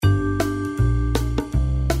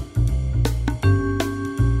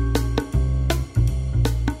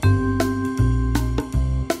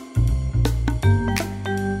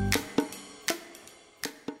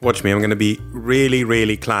Watch me, I'm going to be really,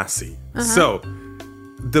 really classy. So,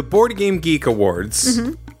 the Board Game Geek Awards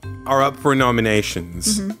are up for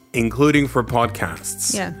nominations, including for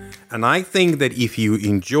podcasts. Yeah. And I think that if you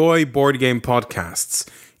enjoy board game podcasts,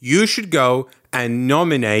 you should go and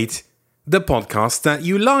nominate the podcasts that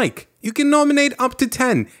you like. You can nominate up to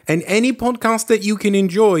 10. And any podcast that you can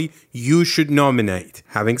enjoy, you should nominate.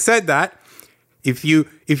 Having said that, if you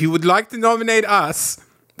would like to nominate us,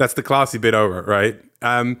 that's the classy bit over, right?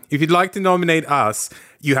 If you'd like to nominate us,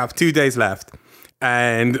 you have 2 days left.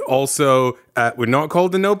 And also, we're not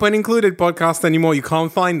called the No Pun Included podcast anymore. You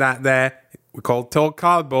can't find that there. We're called Talk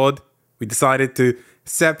Cardboard. We decided to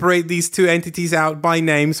separate these two entities out by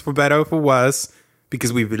names, for better or for worse,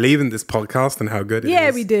 because we believe in this podcast and how good it is. Yeah,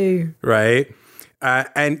 we do. Right?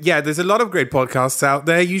 And yeah, there's a lot of great podcasts out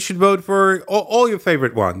there. You should vote for all your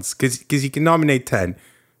favorite ones, because you can nominate 10.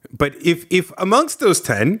 But if amongst those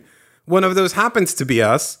 10, one of those happens to be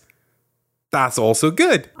us, that's also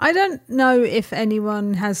good. I don't know if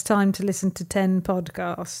anyone has time to listen to 10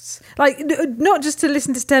 podcasts. Like, not just to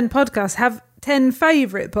listen to 10 podcasts, have 10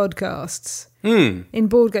 favourite podcasts in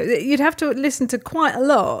board games. You'd have to listen to quite a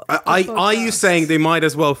lot. Are you saying they might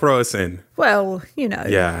as well throw us in? Well, you know.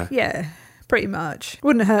 Yeah, pretty much.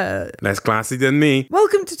 Wouldn't hurt. Less classy than me.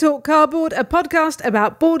 Welcome to Talk Cardboard, a podcast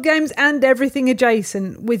about board games and everything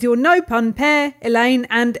adjacent, with your no pun pair, Elaine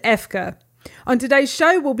and Efka. On today's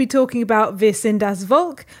show, we'll be talking about Wir sind das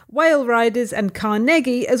Volk, Whale Riders and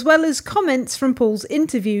Carnegie, as well as comments from Paul's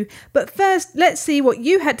interview. But first, let's see what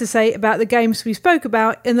you had to say about the games we spoke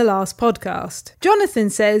about in the last podcast. Jonathan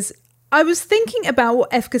says, I was thinking about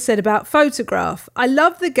what Efka said about Photograph. I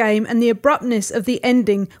love the game and the abruptness of the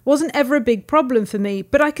ending wasn't ever a big problem for me,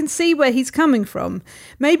 but I can see where he's coming from.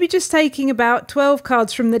 Maybe just taking about 12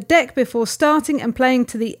 cards from the deck before starting and playing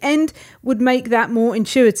to the end would make that more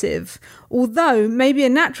intuitive. Although maybe a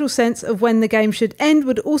natural sense of when the game should end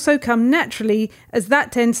would also come naturally, as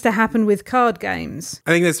that tends to happen with card games.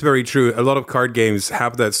 I think that's very true. A lot of card games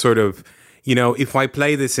have that sort of, you know, if I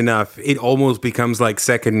play this enough, it almost becomes like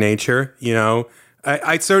second nature, you know.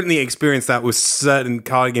 I certainly experienced that with certain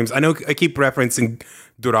card games. I know I keep referencing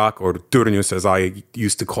Durak, or Turnius as I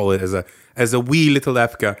used to call it, as a wee little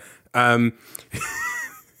Efka.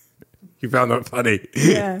 You found that funny?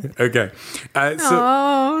 Yeah. Okay.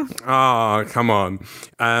 Come on.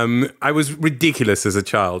 I was ridiculous as a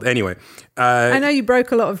child. Anyway. I know you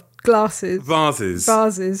broke a lot of glasses.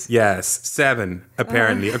 Vases. Yes. 7,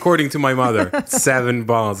 apparently. According to my mother, 7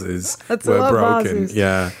 vases That's were a lot broken. Of vases.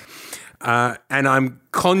 Yeah. And I'm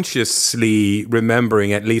consciously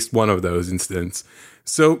remembering at least one of those incidents.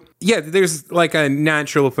 So, yeah, there's like a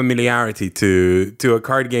natural familiarity to a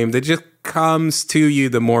card game that just comes to you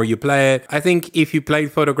the more you play it. I think if you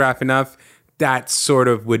played Photograph enough, that sort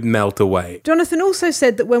of would melt away. Jonathan also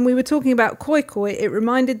said that when we were talking about Koi Koi, it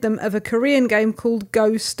reminded them of a Korean game called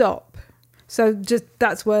Go Stop. So just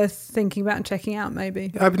that's worth thinking about and checking out,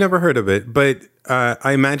 maybe. I've never heard of it, but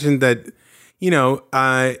I imagine that, you know,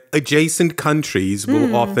 adjacent countries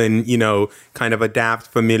will often, you know, kind of adapt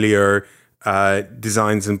familiar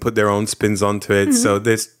designs and put their own spins onto it. So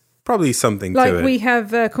there's probably something to it. Like we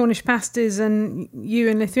have Cornish pasties, and you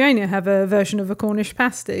in Lithuania have a version of a Cornish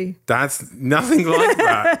pasty. That's nothing like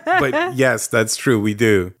that. But yes, that's true. We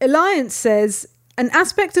do. Alliance says, an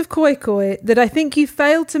aspect of Koi Koi that I think you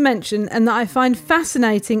failed to mention and that I find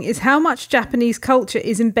fascinating is how much Japanese culture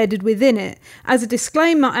is embedded within it. As a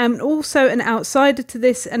disclaimer, I am also an outsider to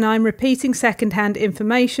this and I'm repeating second-hand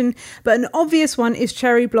information, but an obvious one is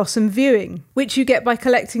cherry blossom viewing, which you get by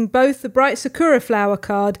collecting both the bright sakura flower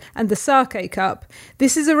card and the sake cup.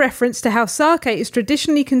 This is a reference to how sake is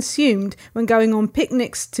traditionally consumed when going on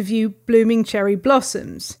picnics to view blooming cherry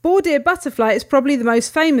blossoms. Boar Deer Butterfly is probably the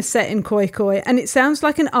most famous set in Koi Koi, and it sounds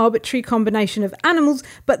like an arbitrary combination of animals,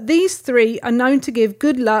 but these 3 are known to give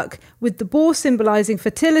good luck, with the boar symbolising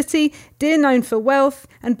fertility, deer known for wealth,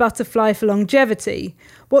 and butterfly for longevity.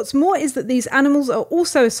 What's more is that these animals are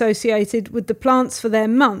also associated with the plants for their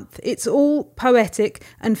month. It's all poetic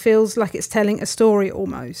and feels like it's telling a story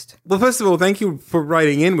almost. Well, first of all, thank you for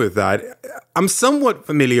writing in with that. I'm somewhat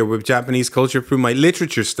familiar with Japanese culture through my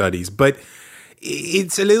literature studies, but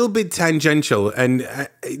it's a little bit tangential and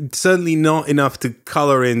certainly not enough to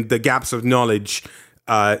color in the gaps of knowledge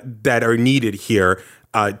that are needed here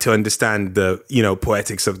to understand the, you know,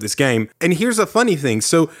 poetics of this game. And here's a funny thing.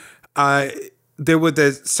 So there were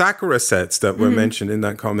the Sakura sets that were mentioned in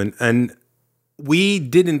that comment, and we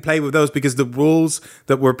didn't play with those because the rules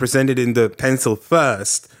that were presented in the pencil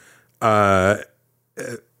first version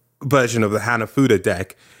of the Hanafuda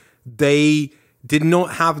deck, they did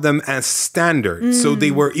not have them as standard. So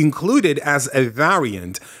they were included as a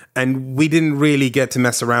variant, and we didn't really get to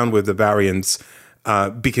mess around with the variants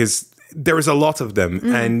because there's a lot of them,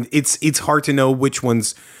 and it's hard to know which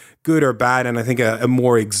one's good or bad. And I think a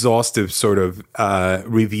more exhaustive sort of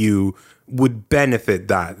review would benefit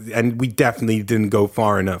that. And we definitely didn't go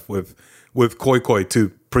far enough with Koi Koi to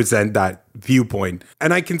present that viewpoint.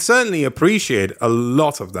 And I can certainly appreciate a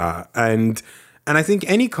lot of that. And I think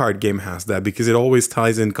any card game has that because it always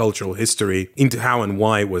ties in cultural history into how and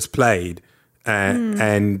why it was played.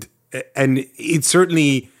 And it's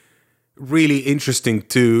certainly really interesting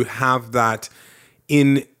to have that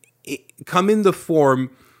come in the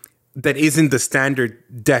form that isn't the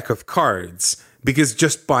standard deck of cards, because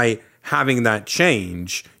just by having that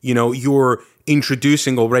change, you're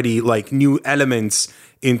introducing already like new elements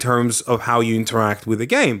in terms of how you interact with the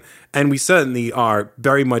game. And we certainly are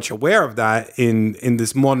very much aware of that in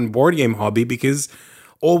this modern board game hobby, because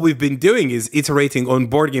all we've been doing is iterating on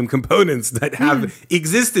board game components that have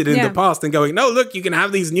existed in the past and going, no, look, you can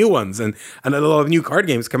have these new ones. And a lot of new card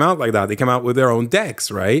games come out like that. They come out with their own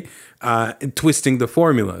decks, right? And twisting the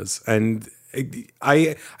formulas. And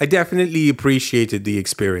I definitely appreciated the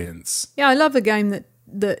experience. Yeah, I love a game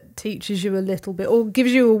that teaches you a little bit or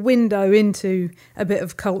gives you a window into a bit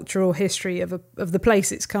of culture or history of the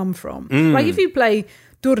place it's come from. Like if you play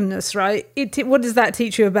Durnus, right? What does that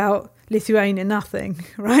teach you about Lithuania? Nothing,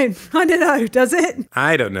 right? I don't know, does it?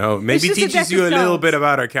 I don't know. Maybe it teaches you a little bit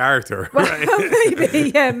about our character. Well,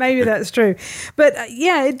 right? maybe that's true. But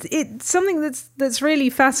it's something that's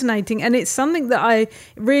really fascinating, and it's something that I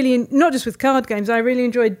really, not just with card games, I really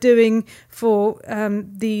enjoyed doing for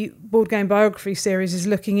the Board Game Biography series, is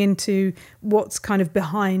looking into what's kind of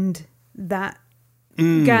behind that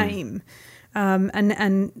game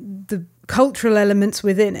and the cultural elements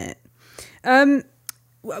within it.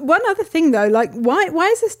 One other thing though, like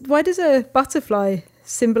why does a butterfly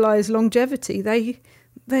symbolize longevity? They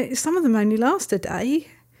some of them only last a day.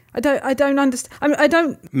 I don't understand. I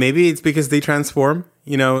don't. Maybe it's because they transform.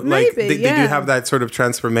 Like they do yeah. have that sort of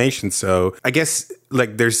transformation. So I guess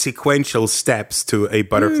like there's sequential steps to a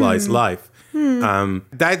butterfly's life.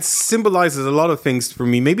 That symbolizes a lot of things for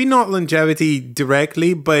me. Maybe not longevity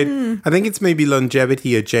directly, but I think it's maybe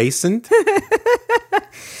longevity adjacent.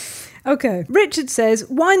 Okay. Richard says,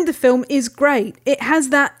 Wind the film is great. It has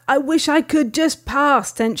that I wish I could just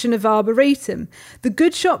pass tension of Arboretum. The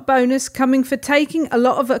good shot bonus coming for taking a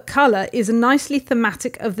lot of a colour is nicely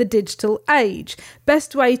thematic of the digital age.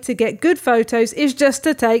 Best way to get good photos is just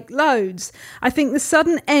to take loads. I think the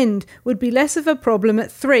sudden end would be less of a problem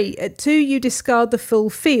at 3. At 2, you discard the full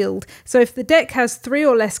field. So if the deck has 3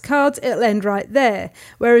 or less cards, it'll end right there.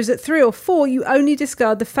 Whereas at 3 or 4, you only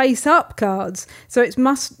discard the face-up cards. So it's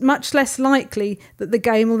much less likely that the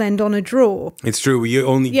game will end on a draw. It's true. We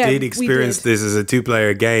only did experience this as a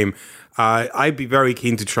 2-player game. I'd be very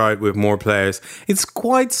keen to try it with more players. It's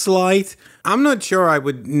quite slight. I'm not sure I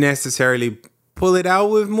would necessarily pull it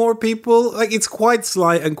out with more people. Like, it's quite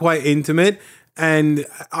slight and quite intimate, and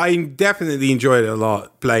I definitely enjoyed it a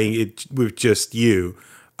lot playing it with just you.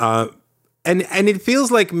 And it feels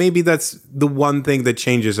like maybe that's the one thing that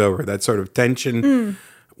changes over, that sort of tension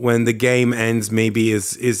when the game ends, maybe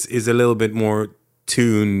is a little bit more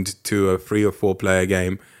tuned to a 3 or 4 player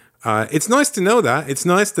game. It's nice to know that. It's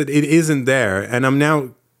nice that it isn't there, and I'm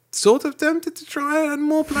now sort of tempted to try it on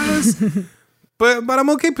more players. But I'm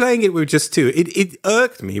okay playing it with just 2. It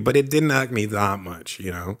irked me, but it didn't irk me that much,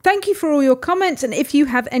 Thank you for all your comments, and if you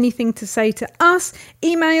have anything to say to us,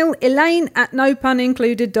 email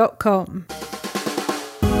elaine@nopunincluded.com.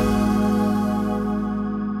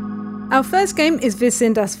 Our first game is Wir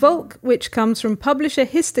sind das Volk, which comes from publisher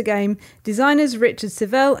Histogame, designers Richard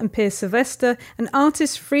Sivell and Piers Sylvester, and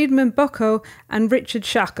artists Friedman Bocco and Richard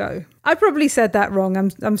Schacko. I probably said that wrong.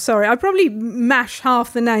 I'm sorry. I probably mash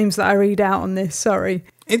half the names that I read out on this. Sorry.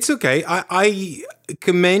 It's okay. I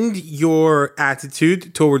commend your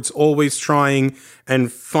attitude towards always trying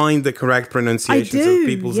and find the correct pronunciations of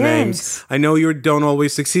people's names. I know you don't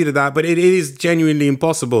always succeed at that, but it is genuinely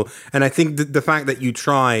impossible. And I think that the fact that you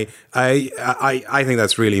try, I think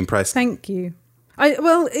that's really impressive. Thank you.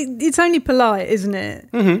 It's only polite, isn't it?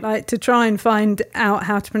 Mm-hmm. Like to try and find out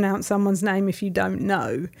how to pronounce someone's name if you don't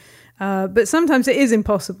know. But sometimes it is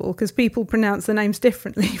impossible because people pronounce the names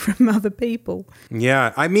differently from other people.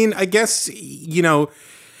 Yeah, I mean, I guess,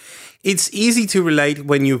 it's easy to relate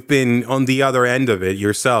when you've been on the other end of it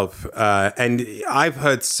yourself. And I've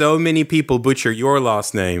heard so many people butcher your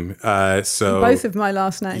last name. So both of my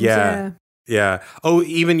last names, yeah. Oh,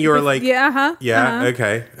 even your Yeah, Yeah, uh-huh.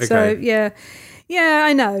 Okay. So, yeah. Yeah,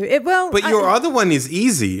 I know. But your other one is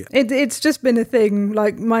easy. It's just been a thing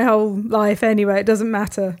like my whole life anyway. It doesn't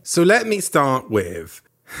matter. So let me start with...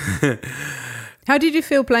 How did you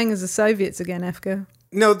feel playing as the Soviets again, Efka?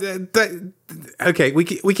 No, okay,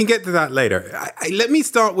 we can get to that later. Let me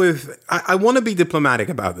start with... I want to be diplomatic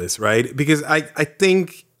about this, right? Because I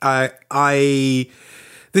think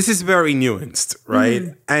this is very nuanced,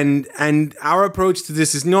 right? And our approach to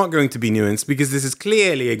this is not going to be nuanced because this is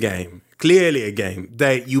clearly a game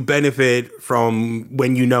that you benefit from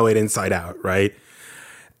when you know it inside out, right?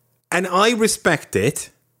 And I respect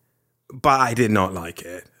it, but I did not like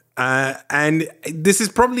it. And this is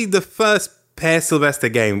probably the first Per Sylvester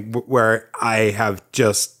game where I have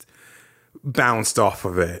just bounced off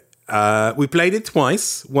of it. We played it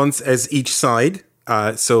twice, once as each side.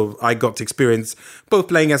 So I got to experience both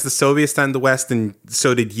playing as the Soviets and the West, and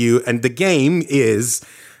so did you. And the game is...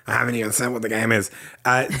 I haven't even said what the game is.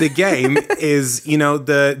 The game is,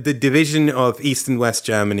 the division of East and West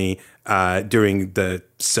Germany during the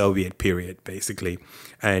Soviet period, basically.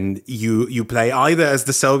 And you play either as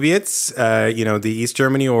the Soviets, the East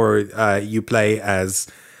Germany, or you play as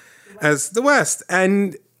the West.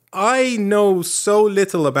 And I know so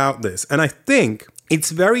little about this. And I think it's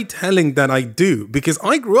very telling that I do, because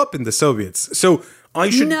I grew up in the Soviets. So I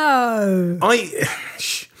should... No.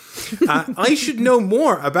 I should know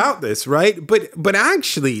more about this, right? But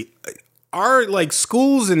actually, our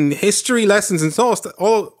schools and history lessons and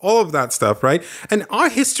all of that stuff, right? And our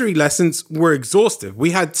history lessons were exhaustive.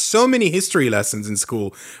 We had so many history lessons in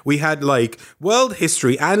school. We had world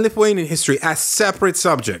history and Lithuanian history as separate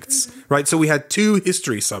subjects, right? So we had 2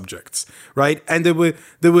 history subjects, right? And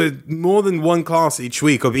there were more than one class each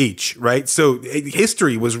week of each, right? So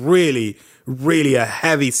history was really, really a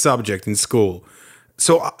heavy subject in school.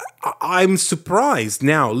 So I'm surprised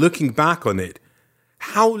now, looking back on it,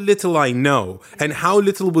 how little I know and how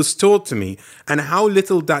little was taught to me and how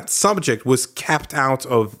little that subject was kept out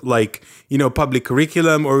of public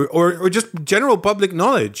curriculum or just general public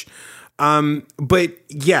knowledge. But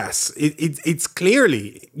yes, it's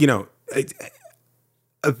clearly,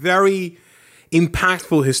 a very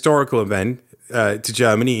impactful historical event to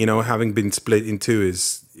Germany, having been split in 2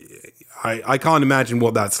 is... I can't imagine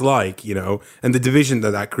what that's like, and the division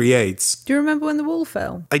that creates. Do you remember when the wall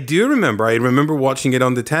fell? I do remember. I remember watching it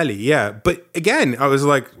on the telly, yeah. But again, I was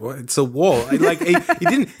like, well, it's a wall.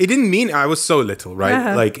 It didn't mean... I was so little, right?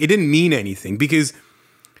 Uh-huh. It didn't mean anything because,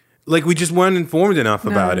 we just weren't informed enough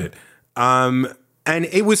about it. And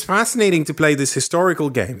it was fascinating to play this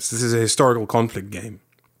historical games. This is a historical conflict game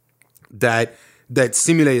that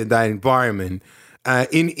simulated that environment.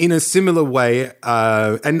 In a similar way,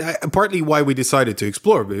 and partly why we decided to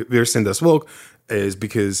explore Wir sind das Volk is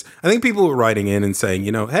because I think people were writing in and saying,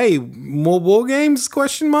 hey, more war games? ?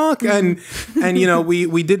 And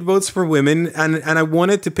we did Votes for Women, and I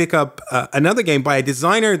wanted to pick up another game by a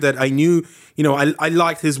designer that I knew, I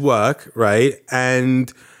liked his work, right?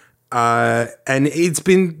 And it's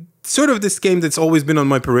been sort of this game that's always been on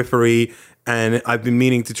my periphery, and I've been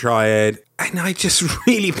meaning to try it. And I just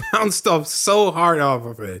really bounced so hard off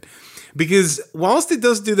of it. Because whilst it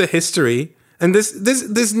does do the history, and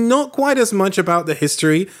there's not quite as much about the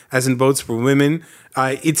history as in Votes for Women,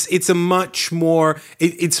 it's a much more...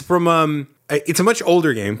 It's a much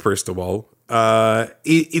older game, first of all.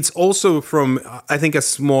 It's also from, I think, a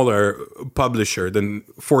smaller publisher than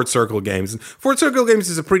Fort Circle Games. Fort Circle Games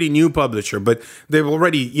is a pretty new publisher, but they've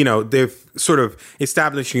already, they've sort of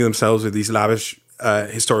establishing themselves with these lavish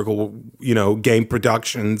historical, game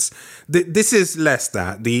productions. This is less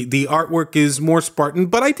that. The artwork is more Spartan,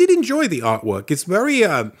 but I did enjoy the artwork. It's very,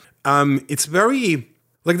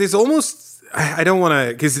 there's almost... I don't want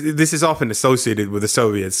to, because this is often associated with the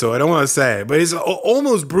Soviets, so I don't want to say it, but it's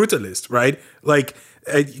almost brutalist, right?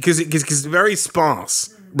 Because it's very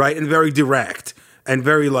sparse, right? And very direct, and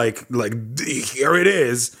very here it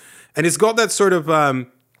is. And it's got that sort of,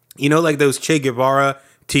 those Che Guevara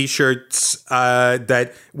T-shirts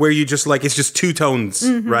where you just it's just 2 tones,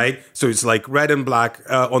 right? So it's red and black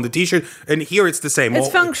on the T-shirt, and here it's the same. It's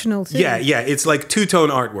functional too. Yeah, it's 2-tone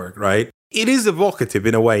artwork, right? It is evocative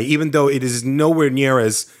in a way, even though it is nowhere near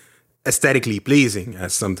as aesthetically pleasing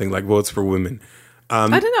as something like Votes for Women.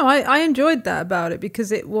 I don't know. I enjoyed that about it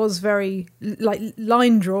because it was very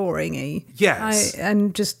line drawing-y. Yes.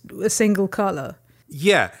 And just a single color.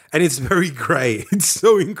 Yeah, and it's very grey. It's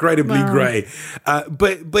so incredibly grey.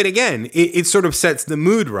 But again, it sort of sets the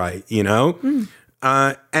mood right, And,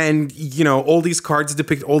 all these cards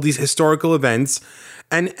depict all these historical events.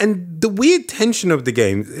 And the weird tension of the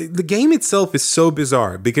game itself is so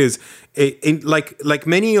bizarre because like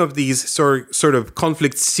many of these sort of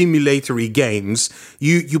conflict simulatory games,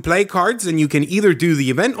 you play cards and you can either do the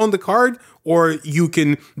event on the card or you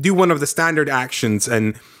can do one of the standard actions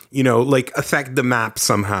and, you know, like affect the map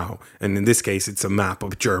somehow. And in this case, it's a map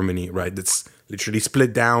of Germany, right? That's literally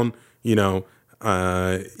split down, you know.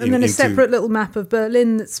 And then a separate little map of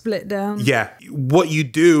Berlin that's split down. Yeah. What you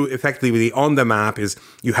do effectively on the map is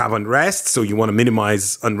you have unrest. So you want to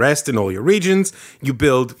minimize unrest in all your regions. You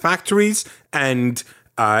build factories and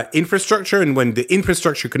infrastructure. And when the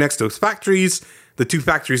infrastructure connects to those factories, the two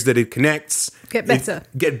factories that it connects get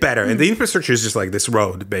better. And the infrastructure is just like this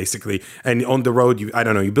road, basically. And on the road, you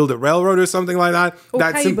build a railroad or something like that. Or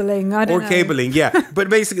cabling, I don't know. Cabling, yeah. But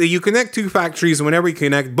basically, you connect two factories, and whenever you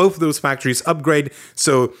connect, both of those factories upgrade.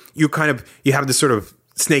 So you have this sort of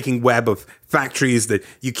snaking web of factories that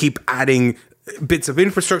you keep adding bits of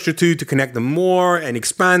infrastructure to connect them more and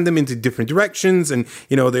expand them into different directions, and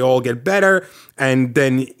you know they all get better. And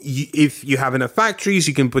then if you have enough factories,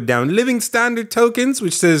 you can put down living standard tokens,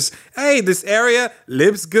 which says, hey, this area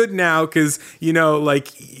lives good now because, you know, like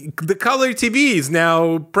the color TV is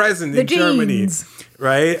now present in Germany,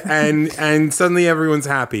 right? And suddenly everyone's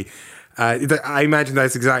happy. I imagine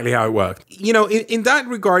that's exactly how it worked. You know, in that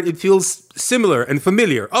regard, it feels similar and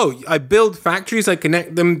familiar. Oh, I build factories, I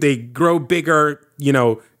connect them, they grow bigger, you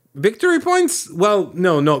know, victory points? Well,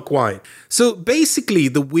 no, not quite. So basically,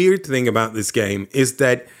 the weird thing about this game is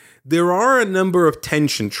that there are a number of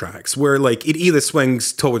tension tracks where, like, it either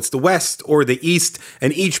swings towards the west or the east,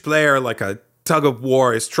 and each player, like a tug of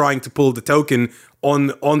war, is trying to pull the token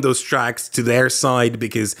on those tracks to their side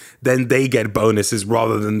because then they get bonuses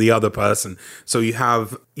rather than the other person. So you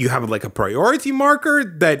have like a priority marker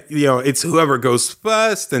that, you know, it's whoever goes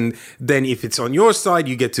first, and then if it's on your side,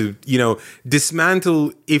 you get to, you know,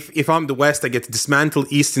 dismantle. If I'm the West, I get to dismantle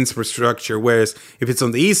East infrastructure, whereas if it's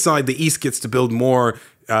on the East side, the East gets to build more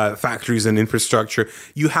factories and infrastructure.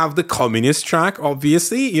 You have the communist track,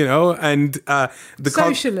 obviously, you know, and the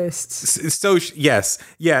socialists. Yes,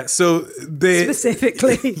 yeah. So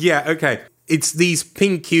specifically, yeah, okay. It's these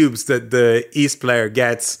pink cubes that the East player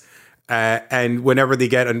gets, and whenever they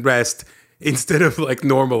get unrest, instead of like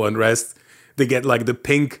normal unrest, they get like the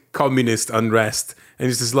pink communist unrest. And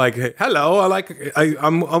it's just like, hello,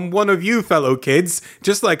 I'm one of you fellow kids,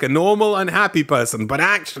 just like a normal unhappy person, but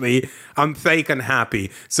actually I'm fake unhappy.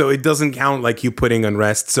 So it doesn't count like you putting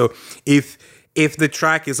unrest. So if the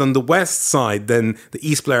track is on the west side, then the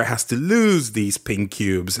East player has to lose these pink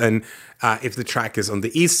cubes. And if the track is on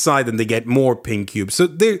the east side, then they get more pink cubes. So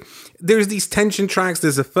there's these tension tracks.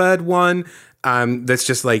 There's a third one. That's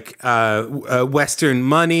just like Western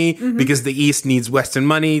money, because the East needs Western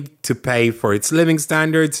money to pay for its living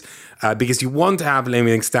standards, because you want to have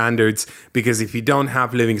living standards, because if you don't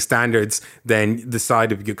have living standards, then the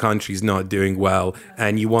side of your country is not doing well,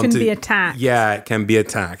 and you want to be attacked. Yeah, it can be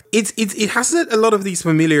attacked. It has a lot of these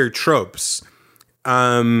familiar tropes.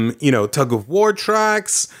 You know, tug of war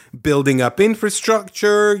tracks, building up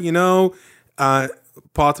infrastructure, you know,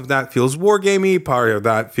 part of that feels wargamey, part of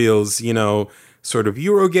that feels, you know, sort of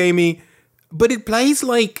Eurogamey, but it plays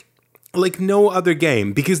like no other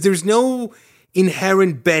game because there's no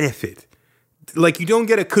inherent benefit. Like, you don't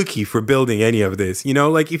get a cookie for building any of this, you know?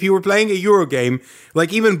 Like, if you were playing a Euro game,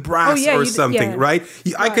 like even brass or something, right?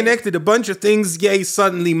 I connected a bunch of things, yay,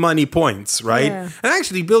 suddenly money points, right? Yeah. And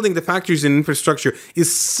actually building the factories and infrastructure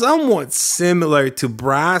is somewhat similar to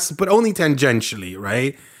brass, but only tangentially,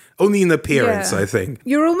 right? Only in appearance, I think.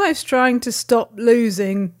 You're almost trying to stop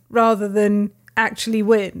losing rather than actually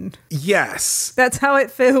win. Yes. That's how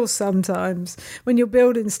it feels sometimes when you're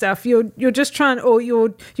building stuff. You're just trying, or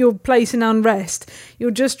you're placing unrest.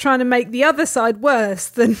 You're just trying to make the other side worse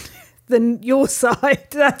than your side.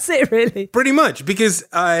 That's it, really. Pretty much, because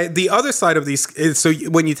the other side of these is, so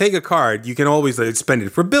when you take a card, you can always spend it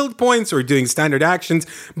for build points or doing standard actions,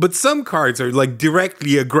 but some cards are like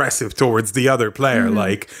directly aggressive towards the other player,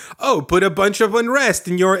 like, oh, put a bunch of unrest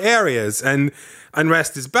in your areas, and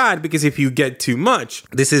unrest is bad because if you get too much,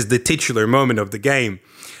 this is the titular moment of the game,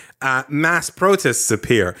 mass protests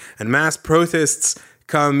appear, and mass protests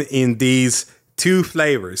come in these two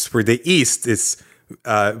flavors. For the East, it's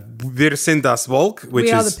Wir sind das Volk, which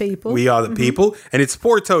we are is the people. We are the people, and it's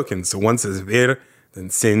 4 tokens. So one says Wir, then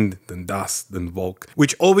Sind, then Das, then Volk,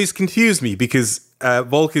 which always confused me because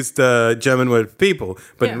Volk is the German word for people,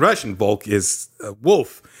 but in Russian, Volk is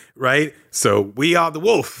wolf, right? So we are the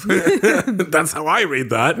wolf. That's how I read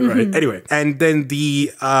that, right? Anyway, and then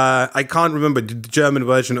the I can't remember the German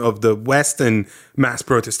version of the Western mass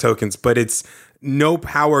protest tokens, but it's no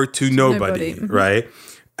power to nobody. Right?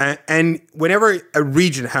 And whenever a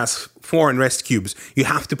region has 4 unrest cubes, you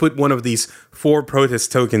have to put one of these 4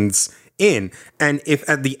 protest tokens in. And if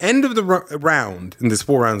at the end of the round, and there's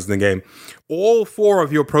 4 rounds in the game, all 4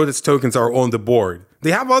 of your protest tokens are on the board, they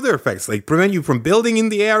have other effects, like prevent you from building in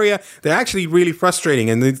the area. They're actually really frustrating,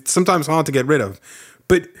 and they're sometimes hard to get rid of.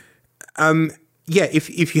 But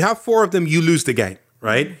if you have 4 of them, you lose the game,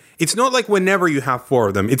 right? It's not like whenever you have 4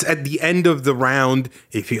 of them. It's at the end of the round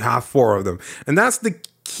if you have 4 of them. And that's the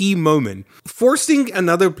key moment. Forcing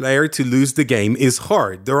another player to lose the game is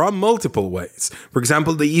hard. There are multiple ways. For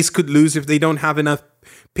example, the East could lose if they don't have enough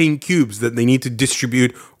pink cubes that they need to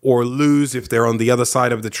distribute, or lose if they're on the other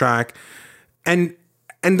side of the track. And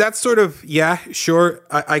that's sort of, yeah, sure,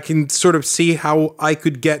 I can sort of see how I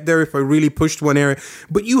could get there if I really pushed one area.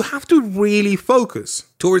 But you have to really focus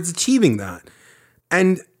towards achieving that.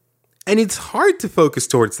 And it's hard to focus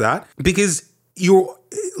towards that because you're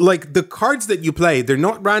like, the cards that you play, they're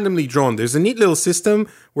not randomly drawn. There's a neat little system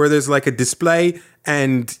where there's like a display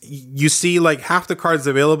and you see like half the cards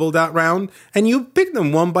available that round and you pick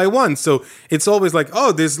them one by one. So it's always like,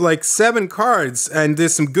 oh, there's like 7 cards and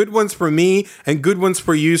there's some good ones for me and good ones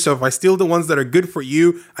for you. So if I steal the ones that are good for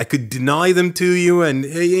you, I could deny them to you. And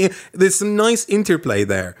there's some nice interplay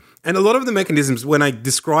there. And a lot of the mechanisms, when I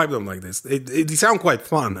describe them like this, they sound quite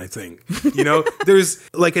fun, I think. You know, there's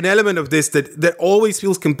like an element of this that always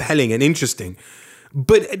feels compelling and interesting.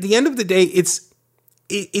 But at the end of the day, it's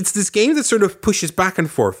this game that sort of pushes back and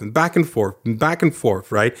forth and back and forth and back and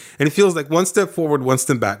forth, right? And it feels like one step forward, one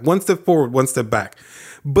step back, one step forward, one step back.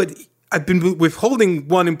 But I've been withholding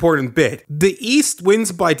one important bit. The East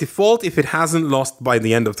wins by default if it hasn't lost by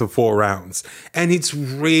the end of the 4 rounds. And it's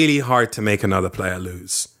really hard to make another player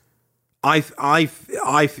lose.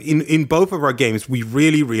 In both of our games, we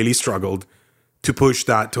really, really struggled to push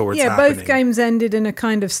that towards happening. Both games ended in a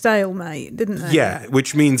kind of stalemate, didn't they? Yeah,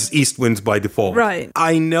 which means East wins by default. Right.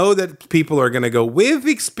 I know that people are going to go, with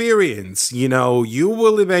experience, you know, you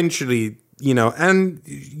will eventually, you know, and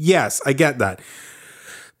yes, I get that.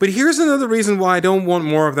 But here's another reason why I don't want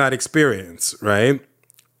more of that experience, right?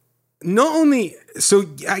 Not only, so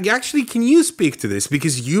actually, can you speak to this?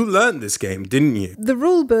 Because you learned this game, didn't you? The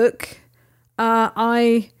rule book,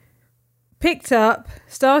 I picked up,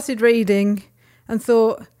 started reading, and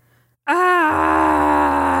thought,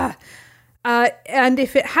 and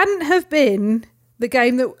if it hadn't have been a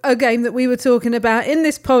game that we were talking about in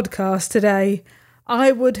this podcast today,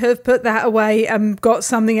 I would have put that away and got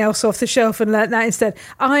something else off the shelf and learnt that instead.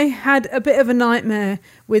 I had a bit of a nightmare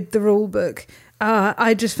with the rule book.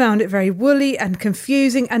 I just found it very woolly and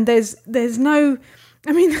confusing, and there's no...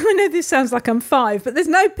 I mean, I know this sounds like I'm 5, but there's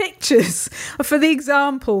no pictures for the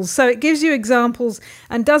examples. So it gives you examples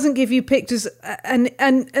and doesn't give you pictures,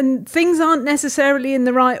 and things aren't necessarily in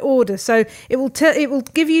the right order. So it will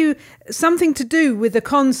give you something to do with the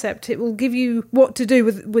concept. It will give you what to do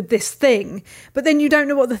with this thing, but then you don't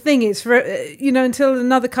know what the thing is for until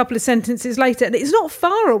another couple of sentences later. And it's not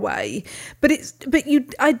far away,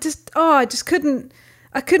 I just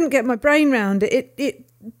couldn't get my brain around it. It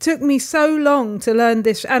took me so long to learn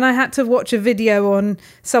this, and I had to watch a video on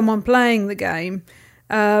someone playing the game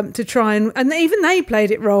to try and even they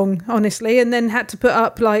played it wrong, honestly, and then had to put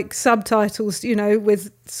up like subtitles,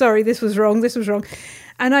 with sorry, this was wrong,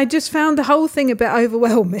 and I just found the whole thing a bit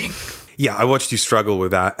overwhelming. Yeah, I watched you struggle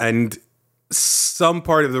with that, and some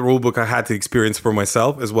part of the rulebook I had to experience for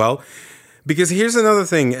myself as well, because here's another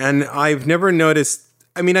thing, and I've never noticed.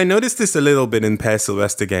 I mean, I noticed this a little bit in Per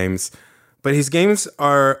Sylvester games. But his games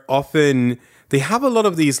are often, they have a lot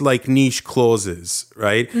of these like niche clauses,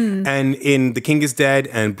 right? Mm. And in The King is Dead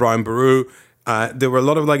and Brian Boru, there were a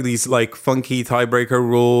lot of like these like funky tiebreaker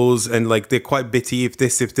rules, and like they're quite bitty, if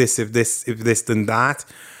this, then that.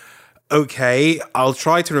 Okay, I'll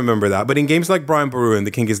try to remember that. But in games like Brian Boru and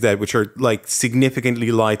The King is Dead, which are like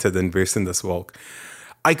significantly lighter than Wir sind das Volk,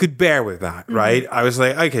 I could bear with that, right? Mm-hmm. I was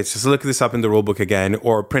like, okay, just look this up in the rulebook again,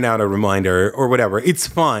 or print out a reminder or whatever. It's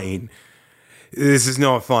fine. This is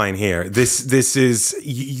not fine here. This is,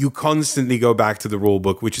 you constantly go back to the rule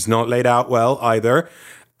book, which is not laid out well either.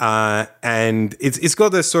 And it's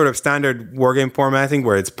got this sort of standard wargame formatting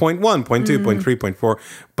where it's 0.1, 0.2, 0.3, 0.4,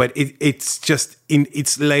 but it's just,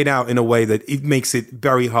 it's laid out in a way that it makes it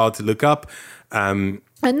very hard to look up.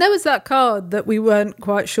 And there was that card that we weren't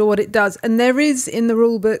quite sure what it does. And there is in the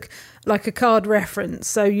rule book like a card reference.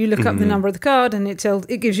 So you look up the number of the card and it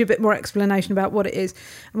gives you a bit more explanation about what it is.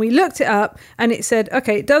 And we looked it up and it said,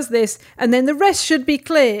 okay, it does this. And then the rest should be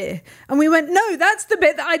clear. And we went, no, that's the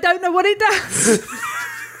bit that I don't know what it does.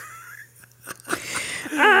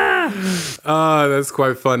 That's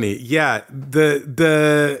quite funny. Yeah,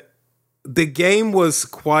 the game was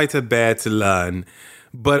quite a bear to learn,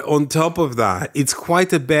 but on top of that, it's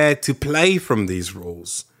quite a bear to play from these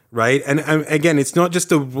rules. Right. And again, it's not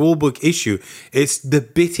just a rulebook issue. It's the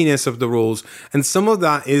bittiness of the rules. And some of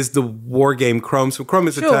that is the war game Chrome. So Chrome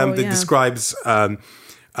is a term that describes when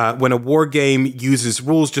a war game uses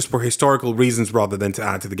rules just for historical reasons rather than to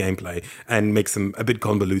add to the gameplay and makes them a bit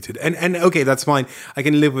convoluted. And okay, that's fine. I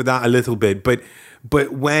can live with that a little bit.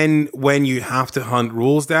 But when you have to hunt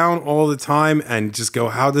rules down all the time and just go,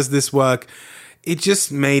 how does this work? It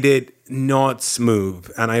just made it not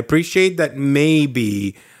smooth. And I appreciate that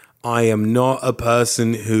maybe I am not a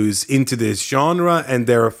person who's into this genre, and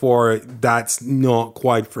therefore that's not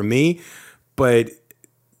quite for me. But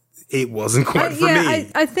it wasn't quite for me.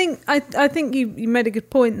 I think you made a good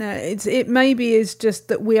point there. It maybe is just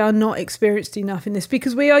that we are not experienced enough in this,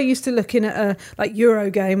 because we are used to looking at a like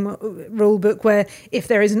Eurogame rule book where if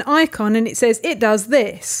there is an icon and it says it does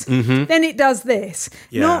this, then it does this.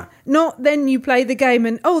 Yeah. Not then you play the game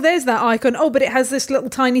and there's that icon. But it has this little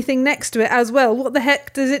tiny thing next to it as well. What the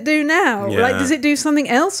heck does it do now? Yeah. Like, does it do something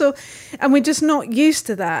else? And we're just not used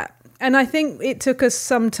to that. And I think it took us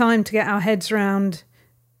some time to get our heads around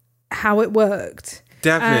how it worked.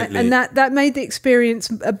 Definitely. And that made the experience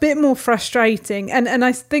a bit more frustrating. And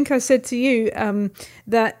I think I said to you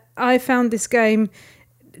that I found this game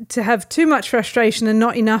to have too much frustration and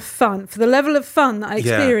not enough fun. For the level of fun that I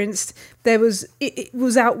experienced, it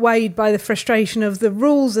was outweighed by the frustration of the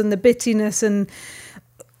rules and the bittiness and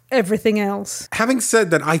everything else. Having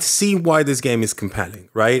said that, I see why this game is compelling,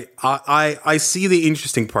 right? I see the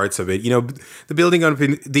interesting parts of it. You know, the building of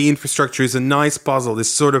the infrastructure is a nice puzzle.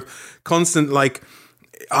 This sort of constant, like,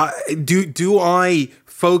 do I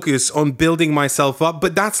focus on building myself up?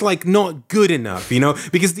 But that's like not good enough, you know,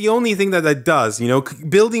 because the only thing that does, you know,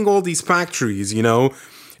 building all these factories, you know,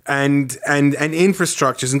 and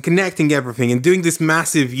infrastructures and connecting everything and doing this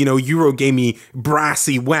massive, you know, Eurogamey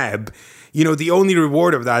brassy web. You know, the only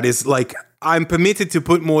reward of that is like, I'm permitted to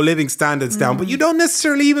put more living standards down, but you don't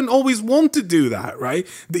necessarily even always want to do that, right?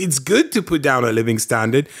 It's good to put down a living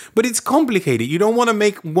standard, but it's complicated. You don't want to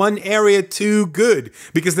make one area too good,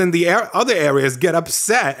 because then the other areas get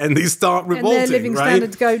upset and they start revolting, and their living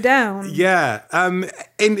standards go down. Yeah.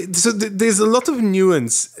 And so there's a lot of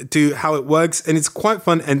nuance to how it works, and it's quite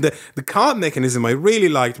fun. And the card mechanism I really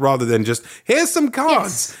liked, rather than just, here's some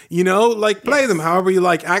cards, you know, like play them however you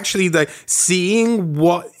like. Actually, like seeing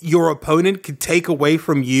what your opponent could take away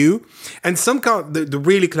from you. And some card, the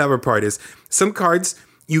really clever part is some cards,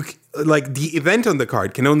 you like the event on the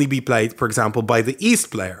card can only be played, for example, by the East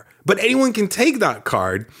player. But anyone can take that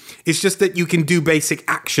card. It's just that you can do basic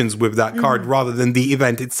actions with that card rather than the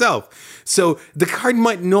event itself. So the card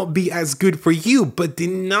might not be as good for you, but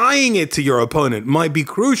denying it to your opponent might be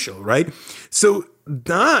crucial, right? So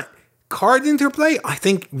that card interplay, I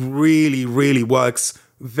think, really, really works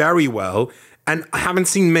very well. And I haven't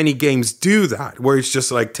seen many games do that, where it's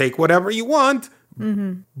just like, take whatever you want,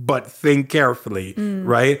 but think carefully,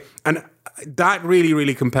 right? And that really,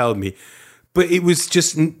 really compelled me. But it was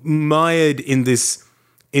just mired in this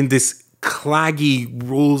claggy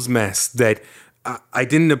rules mess that I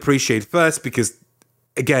didn't appreciate first, because,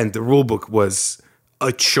 again, the rulebook was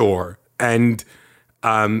a chore. And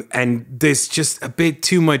there's just a bit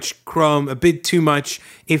too much Chrome, a bit too much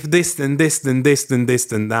if this, then this, then this, then this,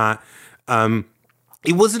 then that.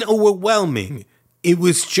 It wasn't overwhelming. It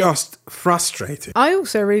was just frustrating. I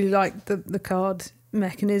also really liked the card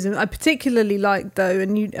mechanism. I particularly liked, though,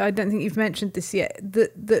 and I don't think you've mentioned this yet,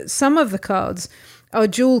 that some of the cards are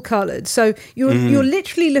dual coloured. So you're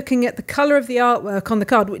literally looking at the colour of the artwork on the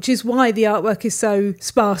card, which is why the artwork is so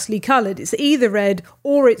sparsely coloured. It's either red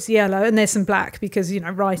or it's yellow, and there's some black because, you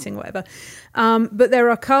know, writing, whatever. But there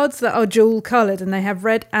are cards that are dual coloured and they have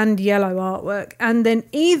red and yellow artwork. And then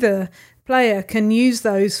either player can use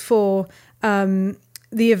those for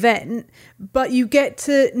the event, but you get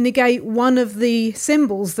to negate one of the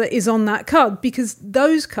symbols that is on that card, because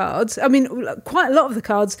those cards, I mean, quite a lot of the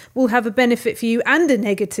cards will have a benefit for you and a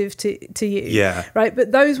negative to you. Yeah. Right.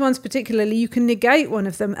 But those ones particularly, you can negate one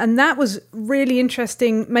of them. And that was really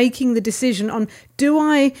interesting, making the decision on, do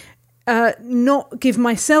I not give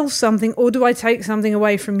myself something, or do I take something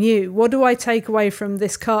away from you? What do I take away from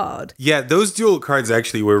this card? Yeah, those dual cards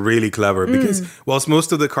actually were really clever, because whilst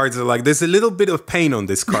most of the cards are like, there's a little bit of pain on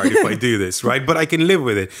this card if I do this, right? But I can live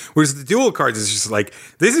with it. Whereas the dual cards is just like,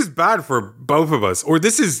 this is bad for both of us, or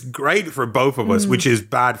this is great for both of us, which is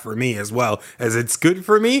bad for me as well, as it's good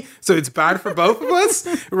for me. So it's bad for both of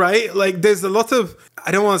us, right? Like there's a lot of,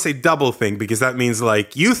 I don't want to say double think, because that means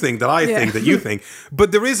like you think that I think that you think.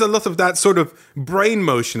 But there is a lot of that sort of brain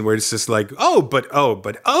motion where it's just like, oh, but oh,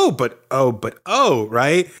 but oh, but oh, but oh,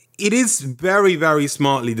 right? It is very, very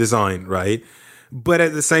smartly designed, right? But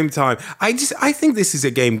at the same time, I think this is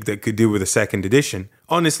a game that could do with a second edition.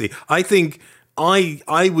 Honestly, I think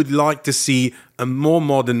I would like to see a more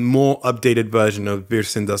modern, more updated version of Wir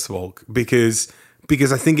sind das Volk, because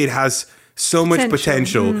I think it has so much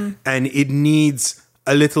potential and it needs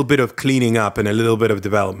a little bit of cleaning up and a little bit of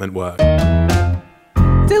development work.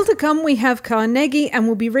 Still to come, we have Carnegie, and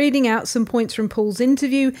we'll be reading out some points from Paul's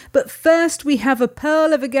interview. But first, we have a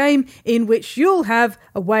pearl of a game in which you'll have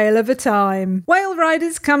a whale of a time. Whale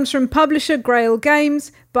Riders comes from publisher Grail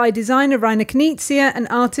Games by designer Rainer Knizia and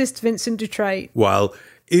artist Vincent Dutrait. Well,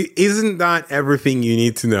 isn't that everything you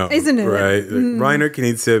need to know? Isn't it? Right? Rainer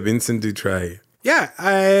Knizia, Vincent Dutrait. Yeah,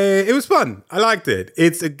 it was fun. I liked it.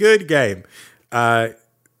 It's a good game.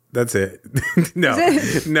 That's it.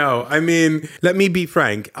 No. I mean, let me be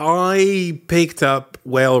frank. I picked up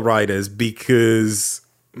Whale Riders because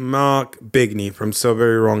Mark Bigney from So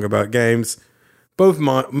Very Wrong About Games, both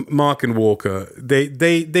Mark and Walker,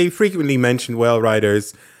 they frequently mention Whale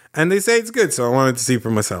Riders, and they say it's good. So I wanted to see for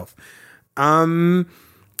myself.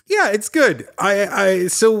 Yeah, it's good.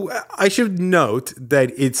 So I should note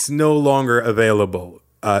that it's no longer available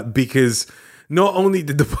because not only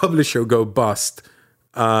did the publisher go bust,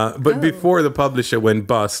 but before the publisher went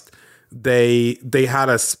bust, they had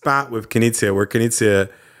a spat with Knizia where Knizia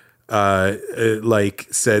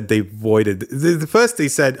said they voided the first. They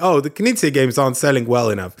said, "Oh, the Knizia games aren't selling well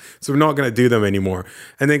enough, so we're not going to do them anymore."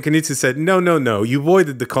 And then Knizia said, "No, you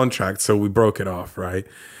voided the contract, so we broke it off." Right.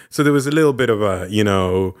 So there was a little bit of a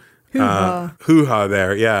hoo-ha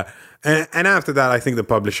there, yeah. And after that, I think the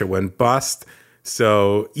publisher went bust.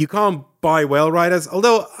 So you can't buy Whale Riders.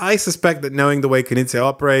 Although I suspect that knowing the way Knizia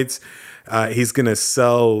operates, he's going to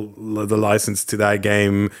sell the license to that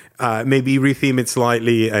game, maybe retheme it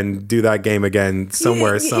slightly and do that game again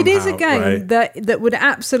somewhere, somehow. It is a game, right? that would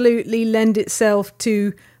absolutely lend itself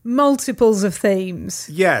to multiples of themes.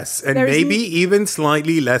 Yes, and maybe even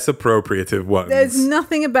slightly less appropriative ones. There's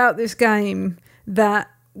nothing about this game that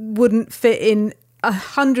wouldn't fit in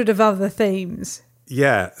 100 of other themes.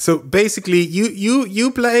 Yeah, so basically,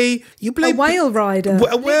 you play a whale rider,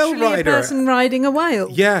 a whale rider, a person riding a whale.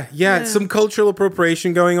 Yeah. Some cultural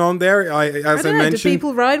appropriation going on there. As I mentioned, do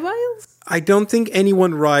people ride whales? I don't think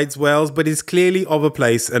anyone rides whales, but it's clearly of a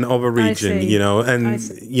place and of a region,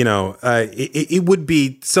 it would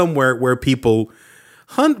be somewhere where people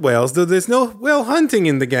hunt whales, though there's no whale hunting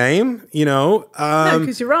in the game, no,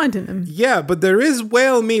 because you're riding them. Yeah, but there is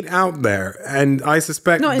whale meat out there, and I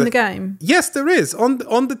suspect not in the game. Yes, there is on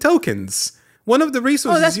the tokens. One of the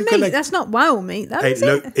resources that's you meat. Collect. That's not whale meat.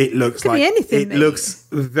 It looks like anything. It looks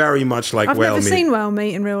very much like whale meat. I've never seen whale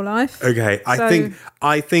meat in real life. Okay,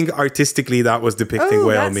 I think artistically that was depicting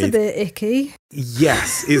whale meat. That's a bit icky.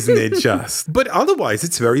 Yes, isn't it just? But otherwise,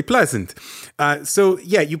 it's very pleasant. So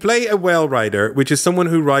yeah, you play a whale rider, which is someone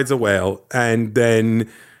who rides a whale, and then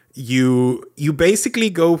you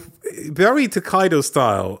basically go very Takedo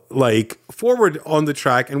style, like forward on the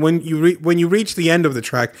track, and when you reach the end of the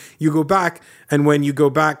track, you go back, and when you go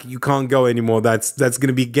back, you can't go anymore. That's going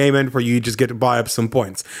to be game end for you. You just get to buy up some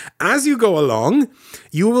points. As you go along,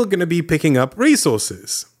 you will going to be picking up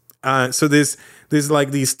resources. So there's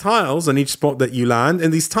like these tiles on each spot that you land,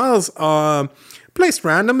 and these tiles are placed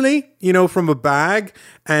randomly, from a bag,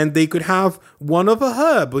 and they could have one of a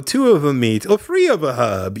herb or two of a meat or three of a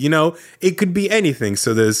herb, it could be anything.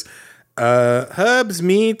 So there's herbs,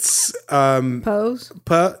 meats, pearls.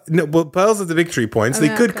 Pearls are the victory points.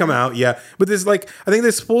 They could come out, yeah. But there's I think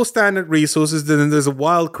there's 4 standard resources. Then there's a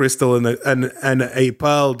wild crystal and a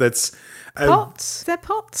pearl that's pots. They're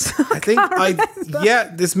pots. I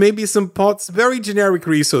think there's maybe some pots. Very generic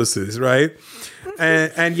resources, right?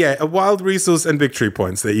 And a wild resource and victory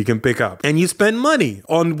points that you can pick up. And you spend money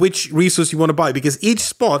on which resource you want to buy, because each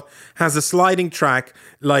spot has a sliding track,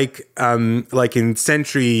 like in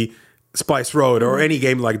Century Spice Road or any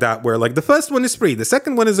game like that, where the first one is free, the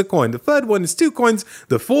second one is a coin, the third one is 2 coins,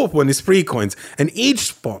 the fourth one is 3 coins, and each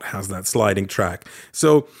spot has that sliding track.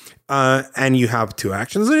 So and you have 2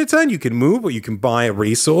 actions on your turn. You can move, or you can buy a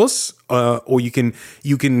resource, or you can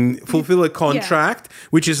fulfill a contract,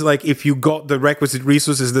 which is like if you got the requisite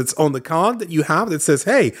resources that's on the card that you have that says,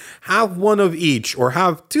 hey, have 1 of each or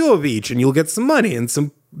have 2 of each, and you'll get some money and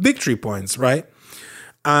some victory points, right?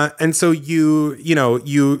 And so you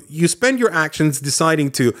spend your actions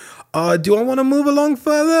deciding to, do I want to move along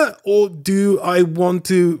further, or do I want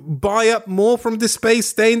to buy up more from this space,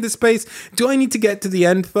 stay in this space? Do I need to get to the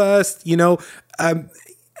end first?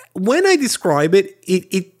 When I describe it,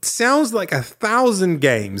 it sounds like 1,000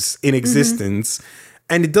 games in existence,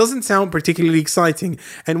 and it doesn't sound particularly exciting.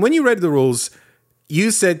 And when you read the rules,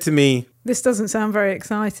 you said to me, this doesn't sound very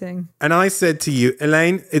exciting. And I said to you,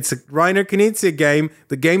 Elaine, it's a Reiner Knizia game.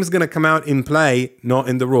 The game's going to come out in play, not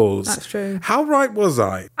in the rules. That's true. How right was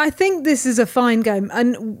I? I think this is a fine game.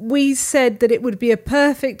 And we said that it would be a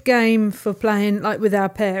perfect game for playing like with our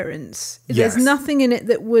parents. Yes. There's nothing in it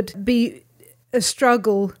that would be a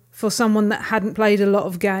struggle for someone that hadn't played a lot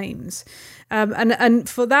of games. And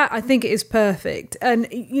for that, I think it is perfect. And,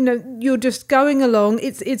 you know, you're just going along.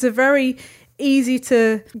 It's a very easy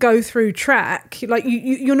to go through track. Like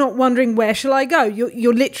you're not wondering where shall I go.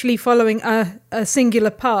 You're literally following a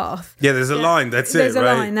singular path. Yeah, there's a line. That's it, right? There's a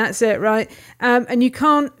line. That's it, right? And you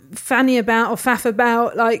can't fanny about or faff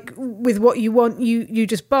about like with what you want. You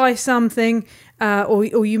just buy something or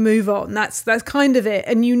you move on. That's kind of it.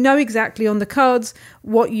 And you know exactly on the cards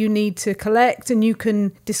what you need to collect, and you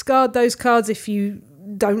can discard those cards if you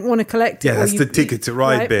don't want to collect it. Yeah, that's the ticket to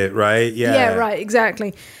ride bit, right? Yeah, right,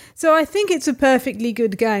 exactly. So I think it's a perfectly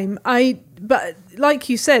good game. But like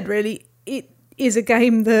you said, really, it is a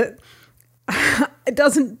game that it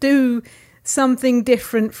doesn't do something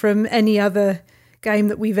different from any other game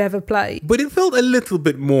that we've ever played. But it felt a little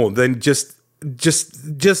bit more than just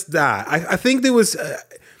that. I think there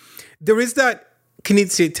is that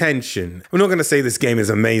Knizia tension. I'm not going to say this game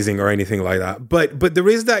is amazing or anything like that, but there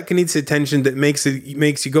is that Knizia tension that makes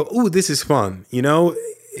you go, "Oh, this is fun," you know.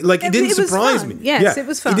 Like it didn't surprise me. Yes, it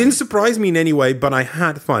was fun. It didn't surprise me in any way, but I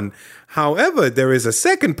had fun. However, there is a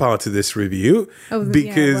second part to this review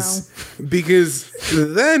because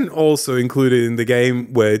then also included in the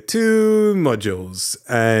game were 2 modules,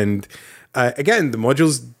 and again, the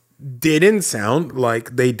modules didn't sound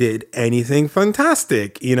like they did anything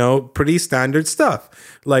fantastic, you know, pretty standard stuff.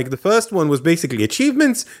 Like the first one was basically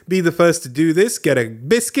achievements, be the first to do this, get a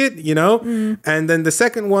biscuit, you know, and then the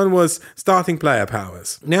second one was starting player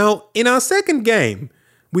powers. Now, in our second game,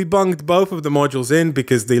 we bunged both of the modules in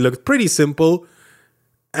because they looked pretty simple.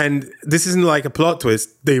 And this isn't like a plot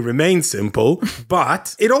twist. They remain simple,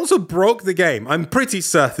 but it also broke the game. I'm pretty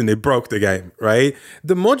certain it broke the game, right?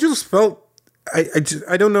 The modules felt,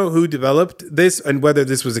 I don't know who developed this and whether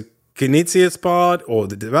this was a Knizia's part or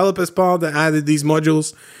the developer's part that added these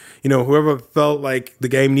modules. You know, whoever felt like the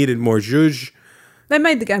game needed more zhuzh. They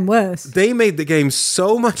made the game worse. They made the game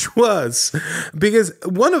so much worse because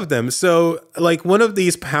one of them, so like one of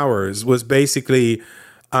these powers was basically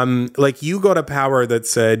like you got a power that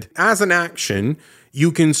said, as an action,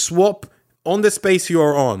 you can swap on the space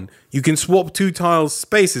you're on. You can swap 2 tiles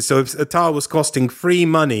spaces. So if a tile was costing free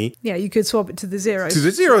money, yeah, you could swap it to the 0. To the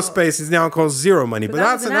 0 space, it now costs 0 money. But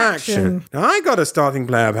that's an action. Now, I got a starting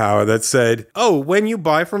player power that said, oh, when you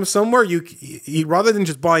buy from somewhere, you rather than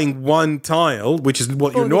just buying 1 tile, which is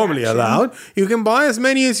what you're normally allowed, you can buy as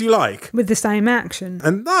many as you like. With the same action.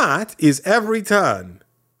 And that is every turn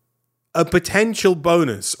a potential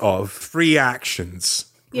bonus of free actions.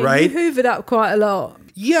 Yeah, right? You hoovered up quite a lot.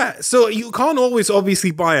 Yeah, so you can't always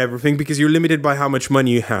obviously buy everything because you're limited by how much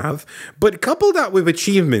money you have. But couple that with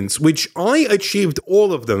achievements, which I achieved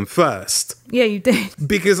all of them first. Yeah, you did.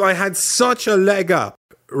 Because I had such a leg up,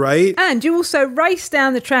 right? And you also raced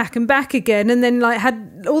down the track and back again and then like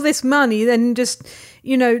had all this money, then just,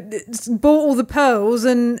 you know, bought all the pearls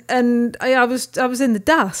and I was in the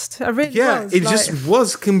dust. I really was. Yeah, it just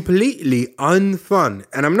was completely unfun.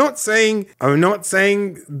 And I'm not saying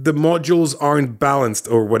the modules aren't balanced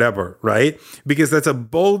or whatever, right? Because that's a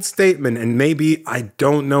bold statement and maybe I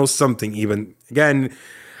don't know something even. Again,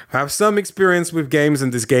 I have some experience with games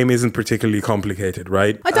and this game isn't particularly complicated,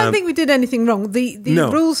 right? I don't think we did anything wrong. The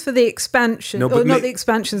rules for the expansion, not the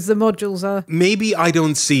expansions, the modules are... Maybe I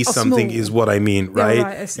don't see something small. Is what I mean, right? Yeah,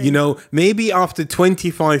 right, I see. You know, maybe after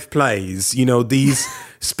 25 plays, you know, these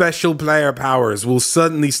special player powers will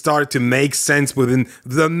suddenly start to make sense within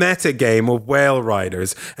the meta game of Whale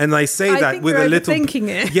Riders. And I say that with a little... thinking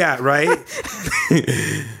it. Yeah, right?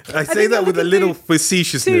 I say that with a little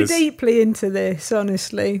facetiousness. Too deeply into this,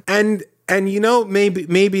 honestly. And you know,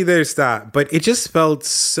 maybe there's that, but it just felt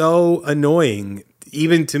so annoying,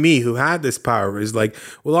 even to me who had this power. Is like,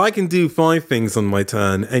 well, I can do 5 things on my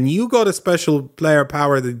turn, and you got a special player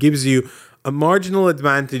power that gives you a marginal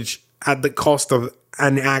advantage at the cost of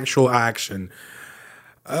an actual action.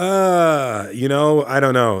 You know, I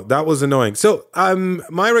don't know. That was annoying. So,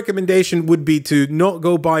 my recommendation would be to not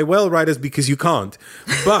go buy Whale Riders because you can't.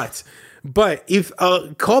 But if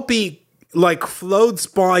a copy like floats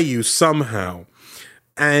by you somehow,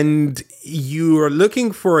 and you are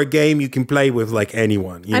looking for a game you can play with like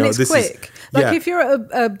anyone. And it's quick. If you're at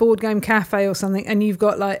a board game cafe or something and you've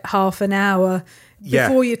got like half an hour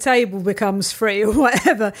before your table becomes free or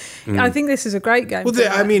whatever, I think this is a great game. Well,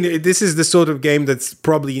 this is the sort of game that's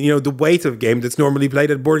probably, the weight of game that's normally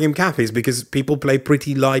played at board game cafes, because people play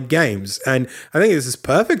pretty light games. And I think this is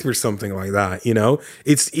perfect for something like that,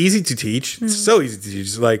 It's easy to teach. It's so easy to teach.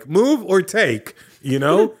 It's like move or take,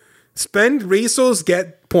 Spend resource,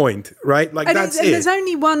 get point, right? Like that's it. And there's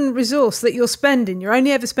only one resource that you're spending. You're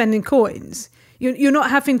only ever spending coins. You're not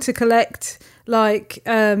having to collect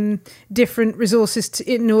different resources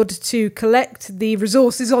in order to collect the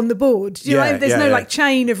resources on the board. There's no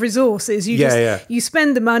chain of resources. You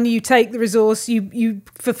spend the money, you take the resource, you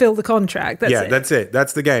fulfill the contract. That's it.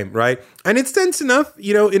 That's the game, right? And it's dense enough,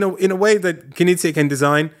 in a way that Knizia can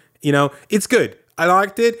design. It's good. I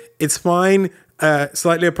liked it. It's fine.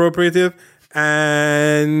 Slightly appropriative,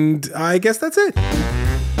 and I guess that's it.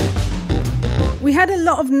 We had a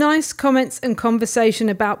lot of nice comments and conversation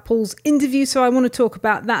about Paul's interview, so I want to talk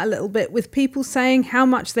about that a little bit, with people saying how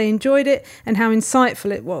much they enjoyed it and how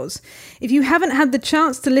insightful it was. If you haven't had the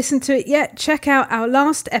chance to listen to it yet, check out our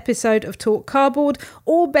last episode of Talk Cardboard,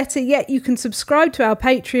 or better yet, you can subscribe to our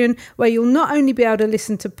Patreon, where you'll not only be able to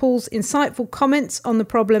listen to Paul's insightful comments on the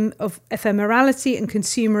problem of ephemerality and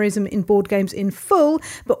consumerism in board games in full,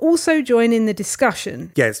 but also join in the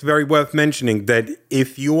discussion. Yeah, it's very worth mentioning that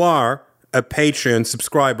if you are a Patreon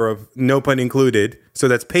subscriber of No Pun Included, so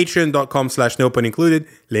that's patreon.com/No Pun Included,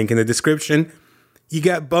 link in the description, you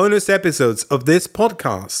get bonus episodes of this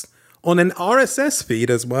podcast on an RSS feed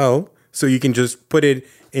as well, so you can just put it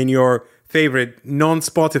in your favorite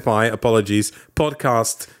non-Spotify,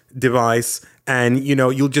 podcast device, and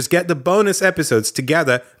you'll just get the bonus episodes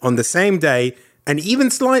together on the same day, and even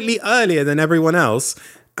slightly earlier than everyone else,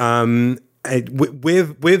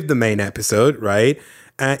 with the main episode, right?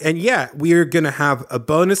 And we're going to have a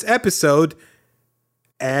bonus episode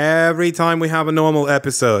every time we have a normal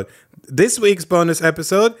episode. This week's bonus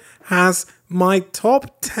episode has my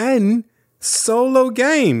top 10 solo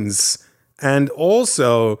games, and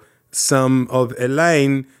also some of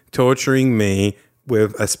Elaine torturing me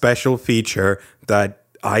with a special feature that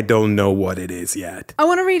I don't know what it is yet. I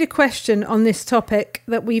want to read a question on this topic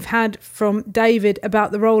that we've had from David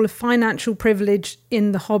about the role of financial privilege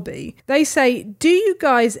in the hobby. They say, do you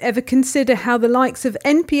guys ever consider how the likes of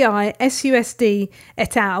NPI, SUSD,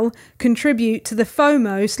 et al. Contribute to the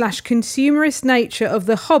FOMO/consumerist nature of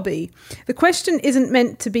the hobby? The question isn't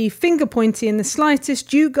meant to be finger-pointy in the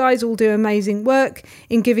slightest. You guys all do amazing work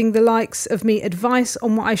in giving the likes of me advice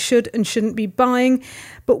on what I should and shouldn't be buying.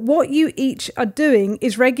 But what you each are doing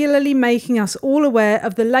is regularly making us all aware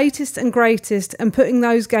of the latest and greatest and putting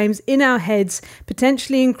those games in our heads,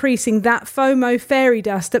 potentially increasing that FOMO fairy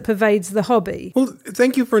dust that pervades the hobby. Well,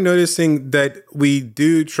 thank you for noticing that we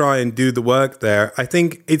do try and do the work there. I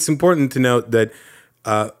think it's important to note that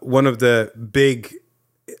one of the big,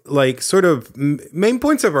 main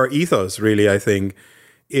points of our ethos, really, I think,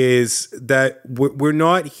 is that we're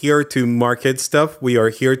not here to market stuff. We are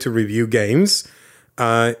here to review games.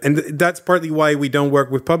 And that's partly why we don't work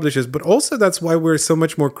with publishers, but also that's why we're so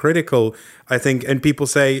much more critical, I think. And people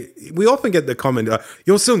say, we often get the comment,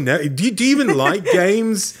 you're so, do you even like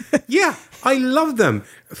games? Yeah, I love them.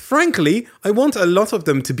 Frankly, I want a lot of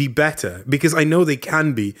them to be better because I know they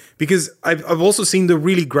can be, because I've also seen the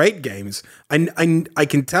really great games. And I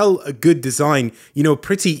can tell a good design,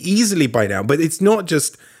 pretty easily by now, but it's not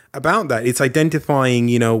just about that. It's identifying,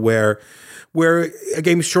 where a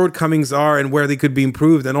game's shortcomings are and where they could be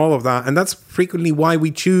improved and all of that. And that's frequently why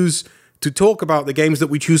we choose to talk about the games that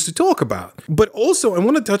we choose to talk about. But also, I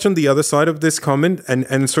want to touch on the other side of this comment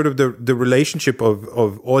and sort of the relationship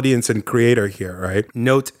of audience and creator here, right?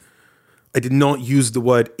 Note, I did not use the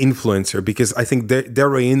word influencer because I think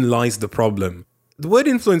therein lies the problem. The word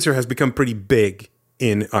influencer has become pretty big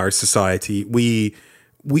in our society. We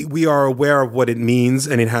are aware of what it means,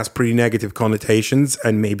 and it has pretty negative connotations,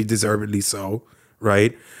 and maybe deservedly so,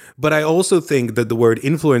 right? But I also think that the word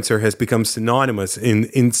influencer has become synonymous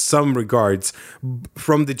in some regards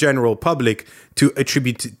from the general public to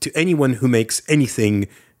attribute to anyone who makes anything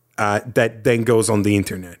that then goes on the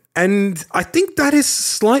internet. And I think that is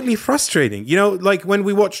slightly frustrating. Like when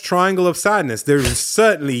we watch Triangle of Sadness, there's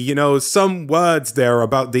certainly, some words there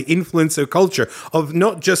about the influencer culture of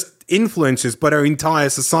not just influencers, but our entire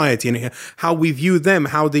society and how we view them,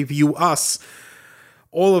 how they view us.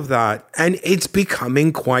 all of that. And it's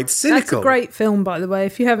becoming quite cynical. That's a great film, by the way.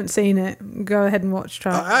 If you haven't seen it, go ahead and watch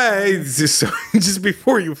Trial. Just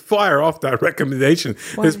before you fire off that recommendation,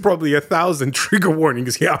 there's probably 1,000 trigger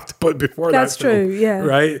warnings you have to put before That's that film. true, yeah.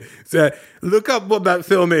 Right? So look up what that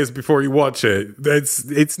film is before you watch it.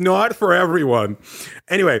 It's not for everyone.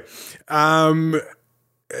 Anyway,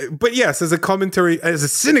 but yes, as a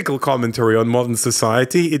cynical commentary on modern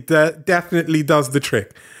society, it definitely does the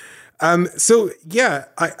trick. So yeah,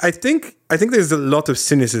 I think there's a lot of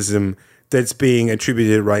cynicism that's being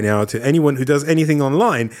attributed right now to anyone who does anything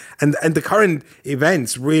online, and the current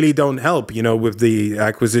events really don't help. With the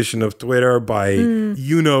acquisition of Twitter by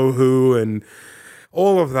you know who and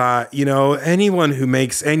all of that. Anyone who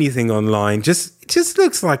makes anything online just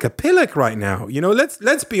looks like a pillock right now.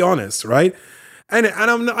 Let's be honest, right? And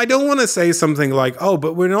I don't want to say something like, oh,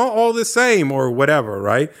 but we're not all the same or whatever,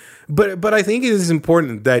 right? But I think it is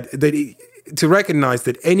important to recognize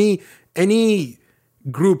that any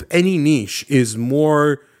group, any niche is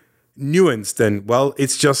more nuanced than, well,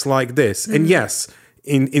 it's just like this. And yes,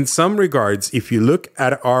 in some regards, if you look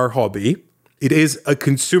at our hobby, it is a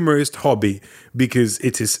consumerist hobby because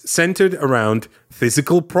it is centered around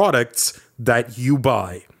physical products that you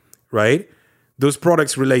buy, right? Those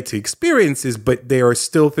products relate to experiences, but they are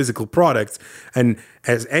still physical products. And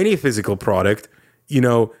as any physical product,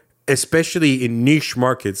 especially in niche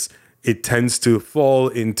markets, it tends to fall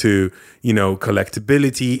into,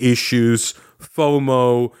 collectability issues,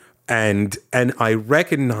 FOMO, and I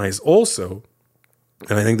recognize also,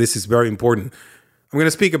 and I think this is very important, I'm going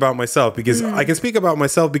to speak about myself because I can speak about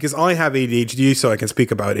myself because I have ADHD, so I can speak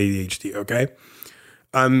about ADHD, okay?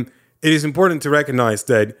 It is important to recognize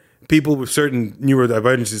that people with certain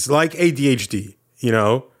neurodivergencies, like ADHD,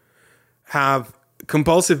 have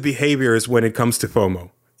compulsive behaviors when it comes to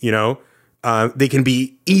FOMO, they can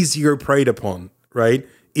be easier preyed upon, right?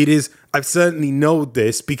 I've certainly known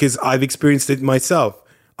this because I've experienced it myself.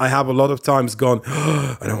 I have a lot of times gone,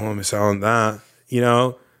 oh, I don't want to miss out on that,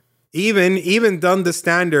 even done the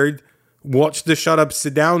standard, watched the Shut Up,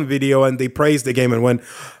 Sit Down video and they praised the game and went,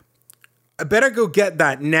 I better go get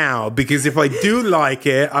that now because if I do like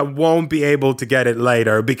it, I won't be able to get it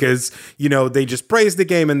later because, they just praise the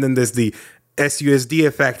game and then there's the SUSD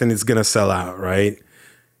effect and it's going to sell out, right?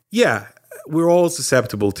 Yeah, we're all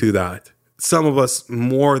susceptible to that. Some of us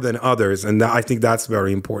more than others, and I think that's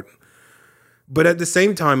very important. But at the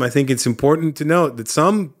same time, I think it's important to note that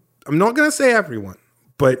I'm not going to say everyone,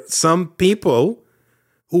 but some people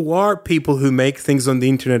who make things on the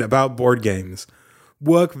internet about board games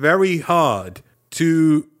work very hard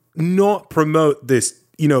to not promote this,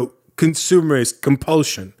 consumerist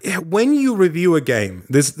compulsion. When you review a game,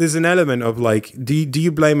 there's an element of like, do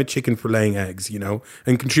you blame a chicken for laying eggs,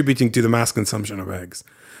 and contributing to the mass consumption of eggs?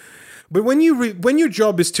 But when your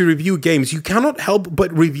job is to review games, you cannot help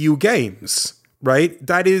but review games, right?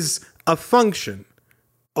 That is a function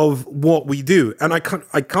of what we do, and I can't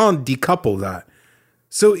decouple that.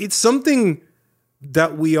 So it's something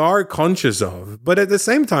that we are conscious of, but at the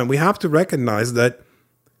same time, we have to recognize that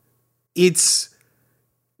it's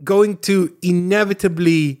going to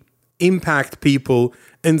inevitably impact people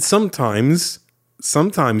and sometimes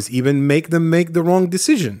even make them make the wrong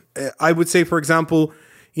decision. I would say, for example,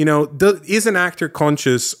 is an actor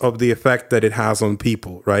conscious of the effect that it has on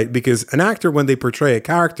people, right? Because an actor, when they portray a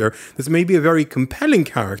character that's maybe a very compelling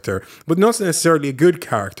character, but not necessarily a good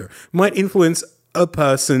character, might influence a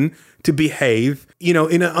person to behave, in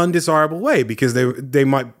an undesirable way because they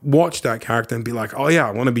might watch that character and be like, oh yeah,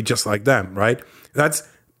 I want to be just like them, right?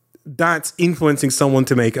 That's influencing someone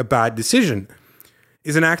to make a bad decision.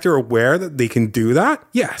 Is an actor aware that they can do that?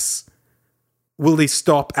 Yes. Will they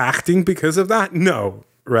stop acting because of that? No,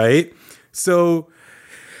 right? So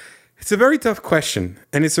it's a very tough question,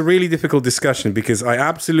 and it's a really difficult discussion because I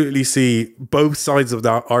absolutely see both sides of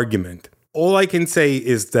that argument. All I can say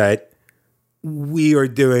is that we are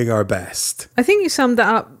doing our best. I think you summed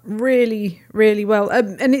that up really, really well.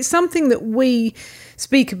 And it's something that we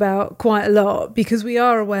speak about quite a lot because we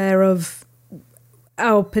are aware of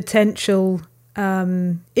our potential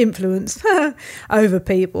influence over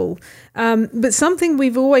people. But something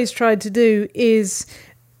we've always tried to do is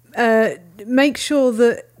make sure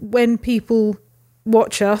that when people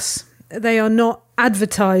watch us, they are not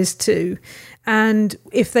advertised to. And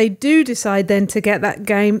if they do decide then to get that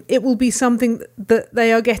game, it will be something that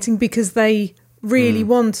they are getting because they really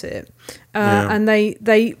want it. And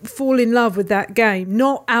they fall in love with that game,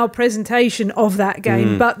 not our presentation of that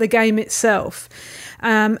game, but the game itself.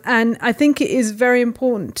 And I think it is very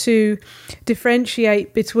important to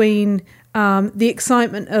differentiate between the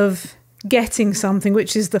excitement of getting something,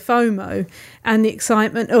 which is the FOMO and the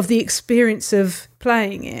excitement of the experience of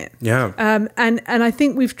playing it. Yeah. And I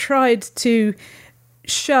think we've tried to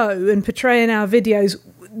show and portray in our videos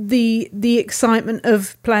the excitement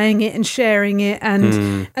of playing it and sharing it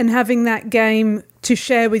and having that game to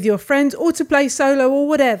share with your friends or to play solo or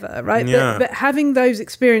whatever, right? Yeah. But having those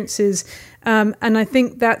experiences, and I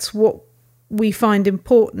think that's what we find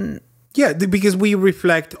important. Yeah, because we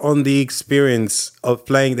reflect on the experience of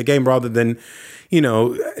playing the game rather than,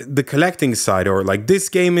 the collecting side, or like, this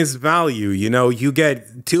game is value, you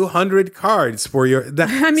get 200 cards for your...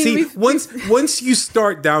 once you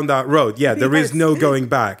start down that road, there is no going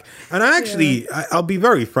back. And I'll be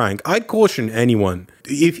very frank, I'd caution anyone,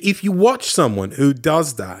 if you watch someone who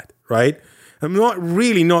does that, right? I'm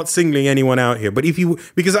not singling anyone out here, but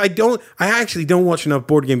because I actually don't watch enough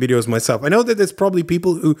board game videos myself. I know that there's probably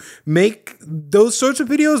people who make those sorts of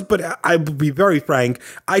videos, but I will be very frank,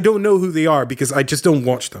 I don't know who they are because I just don't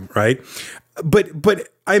watch them, right? But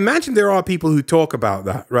I imagine there are people who talk about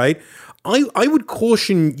that, right? I would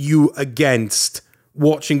caution you against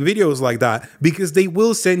watching videos like that because they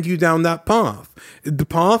will send you down that path. The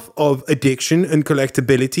path of addiction and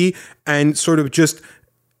collectability and sort of just...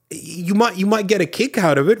 You might get a kick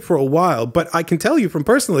out of it for a while, but I can tell you from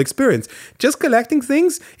personal experience, just collecting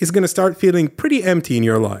things is going to start feeling pretty empty in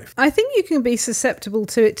your life. I think you can be susceptible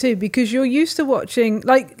to it too because you're used to watching,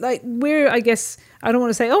 like we're, I guess, I don't want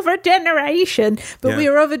to say of a generation, but we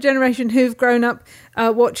are of a generation who've grown up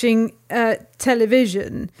watching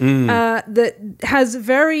television that has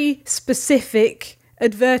very specific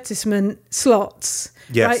advertisement slots.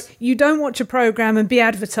 Yes. Right? You don't watch a program and be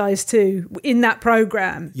advertised to in that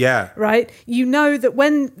program. Yeah. Right? You know that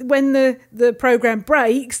when the program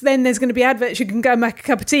breaks, then there's going to be adverts. You can go make a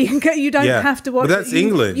cup of tea and go. You don't have to watch. But that's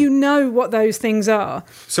England. You know what those things are.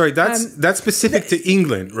 Sorry, that's specific to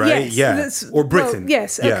England, right? Yes, or Britain. Well,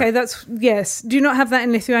 yes. Okay. Yes. Do you not have that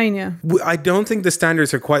in Lithuania? I don't think the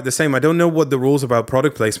standards are quite the same. I don't know what the rules about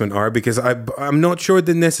product placement are because I'm not sure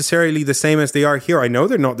they're necessarily the same as they are here. I know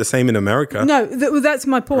they're not the same in America. No, that's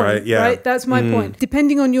my point. Right, yeah. Right? That's my point.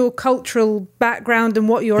 Depending on your cultural background and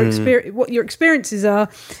what your experiences are,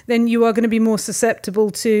 then you are going to be more susceptible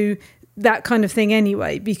to that kind of thing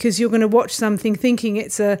anyway, because you're going to watch something thinking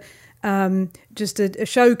it's just a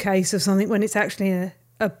showcase of something when it's actually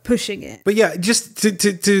a pushing it. But yeah, just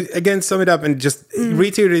to again sum it up and just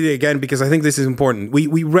reiterate it again, because I think this is important.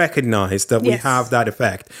 We recognize that we have that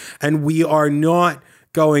effect, and we are not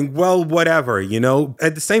going, well, whatever,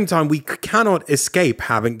 At the same time, we cannot escape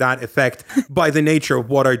having that effect by the nature of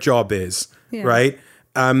what our job is, right?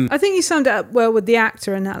 I think you summed it up well with the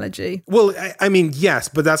actor analogy. Well, I mean, yes,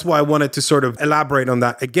 but that's why I wanted to sort of elaborate on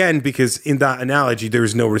that again, because in that analogy, there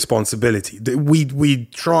is no responsibility. We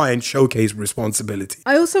try and showcase responsibility.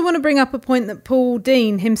 I also want to bring up a point that Paul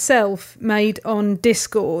Dean himself made on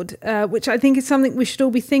Discord, which I think is something we should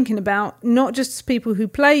all be thinking about, not just as people who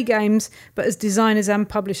play games, but as designers and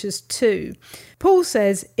publishers too. Paul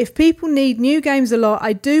says, if people need new games a lot,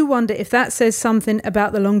 I do wonder if that says something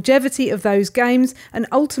about the longevity of those games and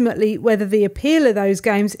ultimately whether the appeal of those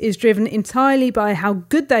games is driven entirely by how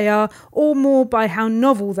good they are or more by how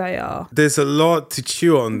novel they are. There's a lot to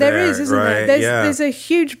chew on there. There is, isn't right? there? There's a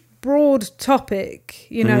huge, broad topic,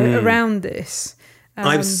 around this.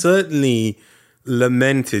 I've certainly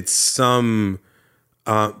lamented some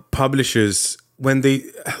publishers when they,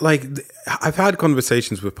 I've had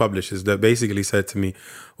conversations with publishers that basically said to me,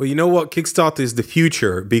 well, you know what, Kickstarter is the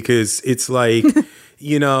future because it's like,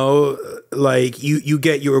 you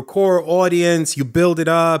get your core audience, you build it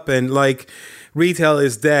up, and retail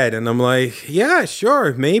is dead. And I'm like, yeah,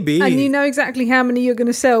 sure, maybe. And you know exactly how many you're going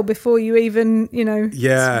to sell before you even,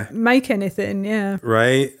 make anything. Yeah.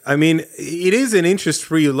 Right. I mean, it is an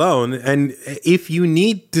interest-free loan. And if you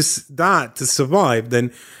need that to survive,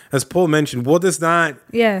 then as Paul mentioned, what does that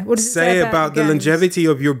say about the longevity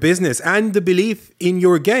of your business and the belief in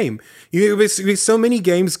your game? So many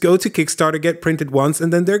games go to Kickstarter, get printed once,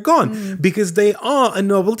 and then they're gone because they are a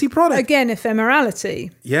novelty product. Again,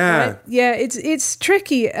 ephemerality. Yeah. Right? Yeah, it's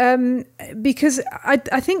tricky because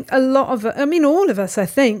I think all of us, I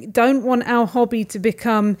think, don't want our hobby to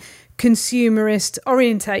become consumerist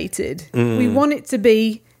orientated. We want it to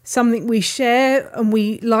be something we share and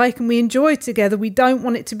we like and we enjoy together. We don't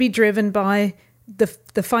want it to be driven by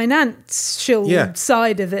the financial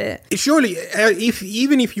side of it. Surely,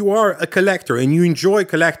 even if you are a collector and you enjoy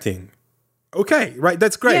collecting, okay, right,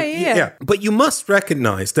 that's great. Yeah. But you must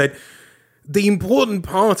recognize that the important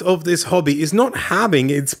part of this hobby is not having,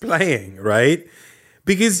 it's playing, right?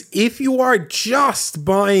 Because if you are just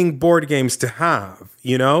buying board games to have,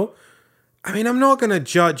 I mean, I'm not going to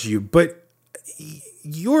judge you, but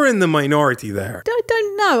you're in the minority there. I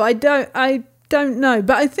don't know. I don't know.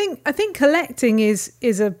 But I think collecting is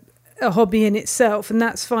a hobby in itself, and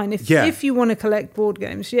that's fine. If you want to collect board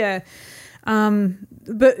games, yeah.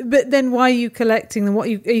 But then why are you collecting them? Are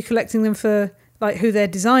you collecting them for? Like who they're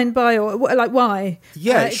designed by, or like why?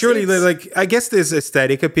 Yeah, surely. Like I guess there's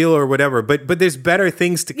aesthetic appeal or whatever, but there's better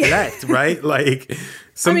things to collect, right? Like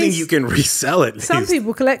something you can resell at least. Some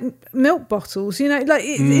people collect milk bottles, like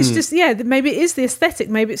it's just maybe it is the aesthetic,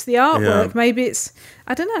 maybe it's the artwork, maybe it's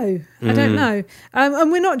I don't know.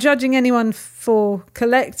 And we're not judging anyone for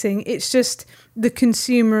collecting. It's just the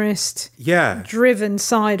consumerist driven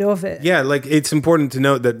side of it. Yeah, like it's important to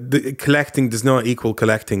note that the collecting does not equal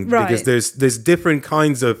collecting, because there's different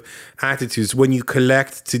kinds of attitudes. When you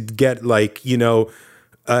collect to get like,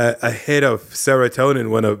 a hit of serotonin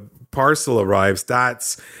when a parcel arrives,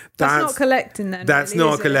 that's not collecting then. That's really,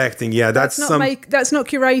 not collecting. Yeah, that's not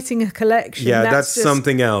curating a collection. Yeah, that's just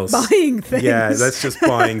something else. Buying things. Yeah, that's just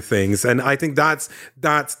buying things. And I think that's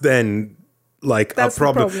then like that's a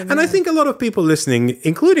problem. And I think a lot of people listening,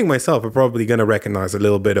 including myself, are probably going to recognize a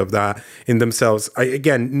little bit of that in themselves.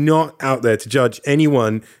 Again, not out there to judge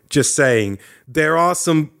anyone, just saying there are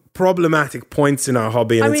some problematic points in our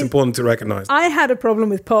hobby, and it's important to recognize. I had a problem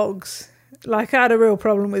with Pogs. Like I had a real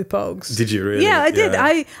problem with Pogs. Did you really? Yeah, I did.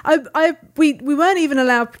 We weren't even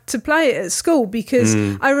allowed to play it at school because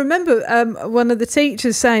I remember one of the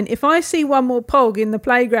teachers saying, if I see one more Pog in the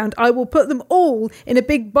playground, I will put them all in a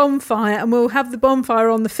big bonfire and we'll have the bonfire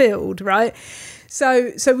on the field, right?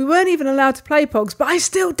 So we weren't even allowed to play Pogs, but I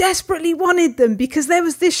still desperately wanted them because there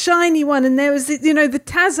was this shiny one and there was, the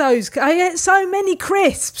Tazos. I ate so many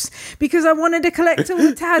crisps because I wanted to collect all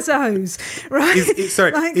the Tazos, right?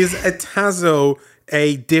 Is a Tazo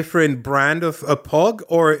a different brand of a Pog,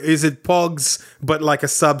 or is it Pogs but like a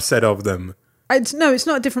subset of them? It's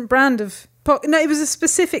not a different brand of Pog. No, it was a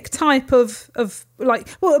specific type of a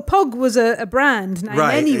Pog was a brand name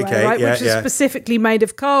anyway, which was specifically made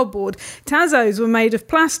of cardboard. Tazos were made of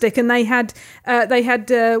plastic, and they had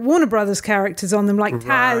Warner Brothers characters on them, like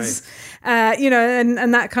Taz,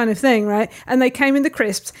 and that kind of thing, right? And they came in the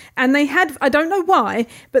crisps, and they had, I don't know why,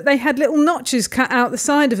 but they had little notches cut out the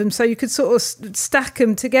side of them, so you could sort of stack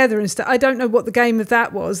them together and stuff. I don't know what the game of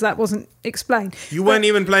that was. That wasn't explained. You weren't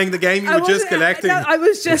even playing the game. You were just collecting. I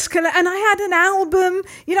was just collecting, and I had an album.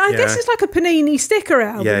 I guess it's like a Panini sticker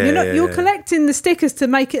album. You're collecting the stickers to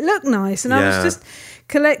make it look nice, and I was just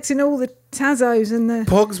collecting all the Tazos and the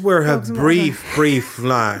Pogs were a brief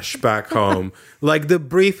flash back home. Like the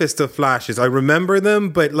briefest of flashes. I remember them,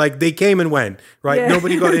 but like they came and went, right?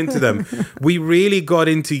 Nobody got into them. We really got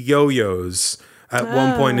into yo-yos at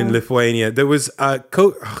one point in Lithuania. There was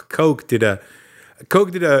Coke did a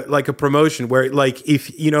promotion where, like,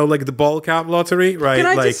 if like the ball cap lottery, right?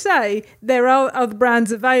 Can I just say there are other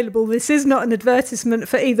brands available? This is not an advertisement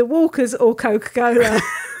for either Walkers or Coca-Cola.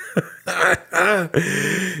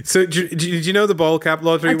 So did you know the ball cap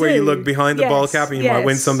lottery where you look behind the ball cap and you might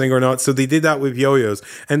win something or not? So they did that with yo-yos,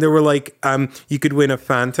 and there were like you could win a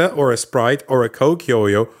Fanta or a Sprite or a Coke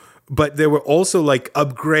yo-yo. But there were also like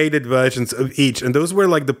upgraded versions of each. And those were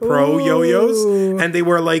like the pro yo-yos. And they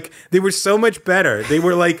were so much better. They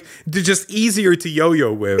were like, they're just easier to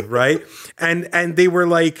yo-yo with, right? And they were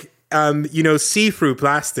like, see-through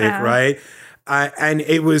plastic, right? And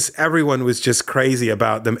everyone was just crazy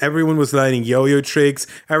about them. Everyone was learning yo-yo tricks.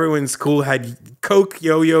 Everyone in school had Coke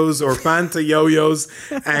yo-yos or Fanta yo-yos.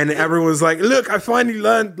 And everyone was like, look, I finally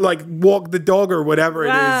learned like walk the dog or whatever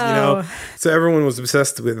it is, So everyone was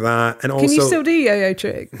obsessed with that. And also, can you still do yo-yo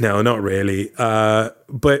trick? No, not really.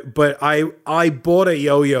 But I bought a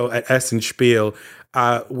yo-yo at Essen Spiel,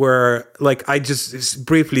 where like I just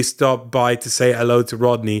briefly stopped by to say hello to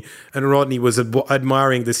Rodney, and Rodney was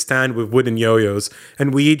admiring the stand with wooden yo-yos,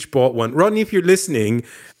 and we each bought one. Rodney, if you're listening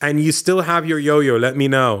and you still have your yo-yo, let me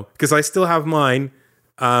know, because I still have mine.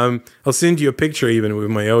 I'll send you a picture even with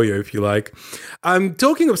my yo-yo if you like. I'm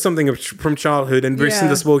talking of something from childhood, and Bruce in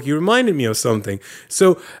the Volk, you reminded me of something.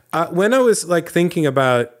 So when I was like thinking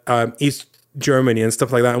about East Germany and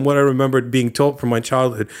stuff like that, and what I remembered being taught from my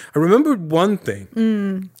childhood, I remembered one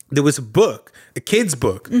thing. There was a book, a kid's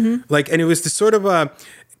book, like, and it was this sort of a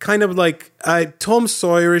kind of like a Tom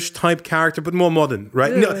Sawyerish type character, but more modern,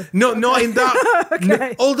 right? No, not in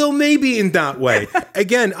that. Although maybe in that way.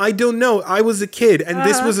 Again, I don't know. I was a kid, and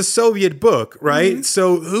this was a Soviet book, right?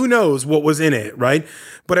 So who knows what was in it, right?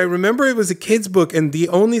 But I remember it was a kid's book, and the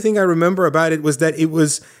only thing I remember about it was that it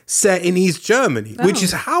was set in East Germany, which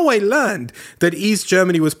is how I learned that East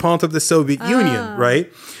Germany was part of the Soviet Union,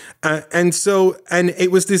 right? And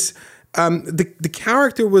it was this the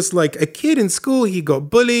character was like a kid in school. He got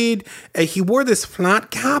bullied. He wore this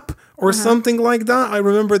flat cap or something like that. I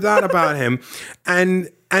remember that about him. And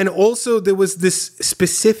also there was this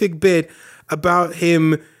specific bit about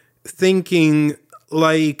him thinking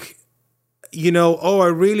like, I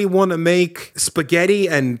really want to make spaghetti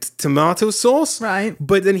and tomato sauce. Right.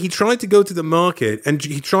 But then he tried to go to the market and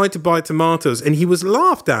he tried to buy tomatoes and he was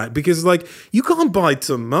laughed at because like, you can't buy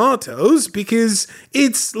tomatoes because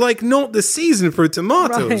it's like not the season for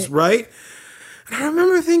tomatoes, right? And I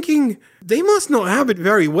remember thinking, they must not have it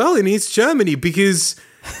very well in East Germany because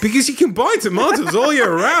you can buy tomatoes all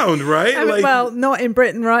year round, right? Well, not in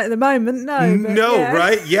Britain right at the moment, no. No, yeah.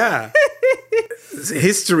 Right? Yeah.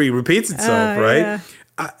 History repeats itself, right?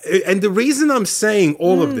 Yeah. And the reason I'm saying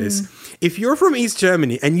all of this, if you're from East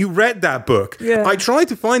Germany and you read that book, I tried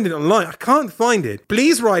to find it online. I can't find it.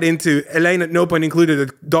 Please write into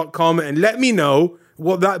elaine@nopointincluded.com and let me know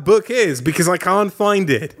what that book is because I can't find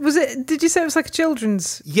it. Did you say it was like a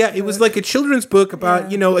children's Yeah, it was like a children's book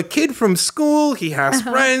about, a kid from school. He has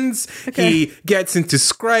friends. Okay. He gets into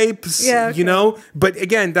scrapes, But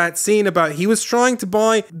again, that scene about he was trying to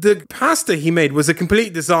buy the pasta he made was a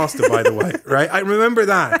complete disaster, by the way, right? I remember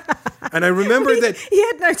that. And I remember that he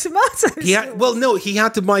had no tomatoes. He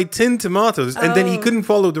had to buy tinned tomatoes and then he couldn't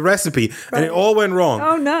follow the recipe and it all went wrong.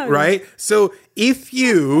 Oh, no. Right? So if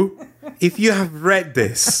you have read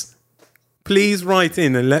this, please write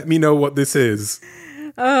in and let me know what this is.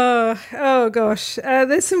 Oh gosh.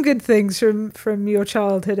 There's some good things from your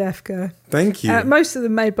childhood, Efka. Thank you. Most of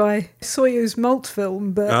them made by Soyuz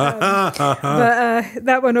Multfilm, but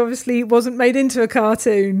that one obviously wasn't made into a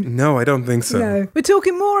cartoon. No, I don't think so. No. We're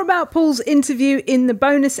talking more about Paul's interview in the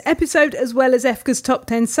bonus episode, as well as Efka's top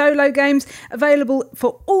 10 solo games, available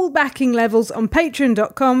for all backing levels on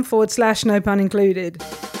patreon.com/no pun included.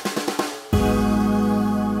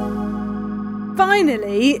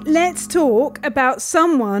 Finally, let's talk about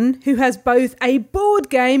someone who has both a board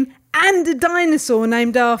game and a dinosaur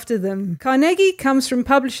named after them. Carnegie comes from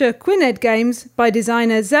publisher Quined Games by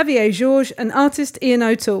designer Xavier Georges and artist Ian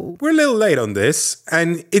O'Toole. We're a little late on this,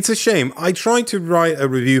 and it's a shame. I tried to write a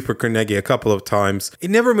review for Carnegie a couple of times. It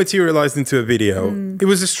never materialized into a video. It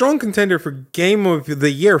was a strong contender for Game of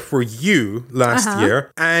the Year for you last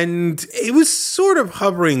year, and it was sort of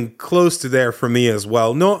hovering close to there for me as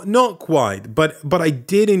well. Not quite, but I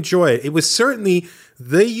did enjoy it. It was certainly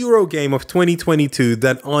the Euro game of 2022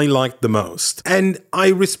 that I liked the most. And I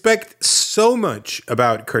respect so much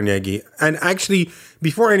about Carnegie. And actually,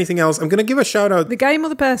 before anything else, I'm going to give a shout out. The game or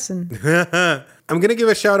the person? I'm going to give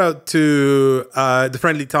a shout out to the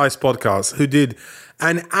Friendly Ties podcast, who did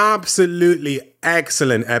an absolutely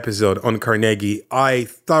excellent episode on Carnegie. I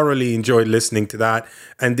thoroughly enjoyed listening to that.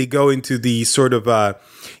 And they go into the sort of,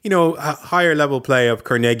 higher level play of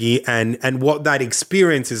Carnegie and what that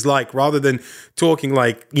experience is like, rather than talking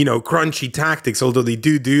like, crunchy tactics, although they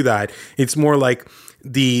do that. It's more like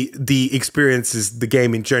the experiences the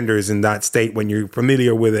game engenders in that state when you're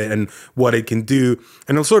familiar with it and what it can do.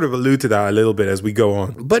 And I'll sort of allude to that a little bit as we go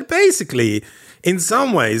on. But basically, in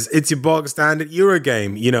some ways, it's your bog standard Euro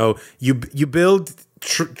game. You build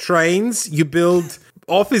trains, you build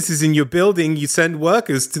offices in your building, you send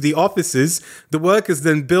workers to the offices, the workers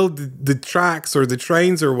then build the tracks or the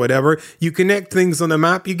trains or whatever, you connect things on a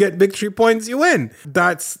map, you get victory points, you win.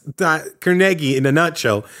 That's that Carnegie in a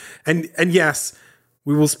nutshell. And yes,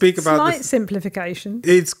 we will speak about slight simplification.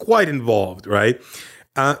 It's quite involved, right?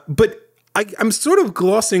 But I'm sort of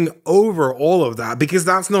glossing over all of that because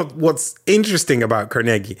that's not what's interesting about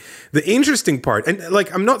Carnegie. The interesting part, and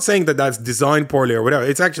I'm not saying that that's designed poorly or whatever.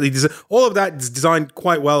 It's actually all of that is designed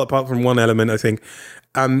quite well, apart from one element, I think.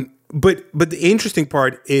 But the interesting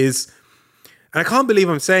part is, and I can't believe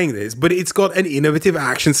I'm saying this, but it's got an innovative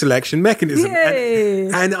action selection mechanism,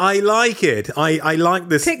 and I like it. I like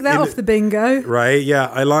this. Tick that off the bingo, right? Yeah,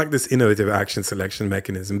 I like this innovative action selection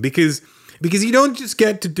mechanism because you don't just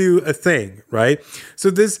get to do a thing, right? So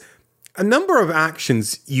there's a number of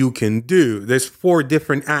actions you can do. There's 4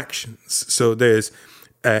 different actions. So there's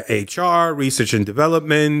HR, research and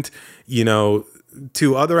development,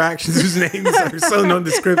 2 other actions whose names are so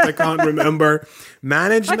nondescript I can't remember.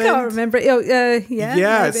 Management. I can't remember it. Yeah,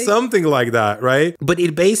 maybe. Something like that, right? But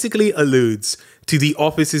it basically alludes to the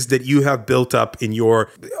offices that you have built up in your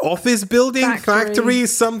office building, factory,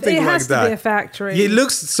 something like that. It has to be a factory. It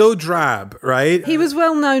looks so drab, right? He was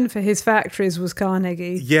well known for his factories, was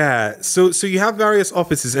Carnegie. Yeah, so you have various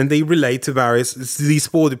offices and they relate to these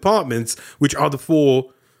 4 departments, which are the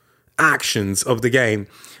 4 actions of the game.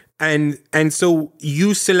 And so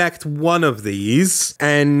you select one of these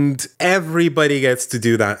and everybody gets to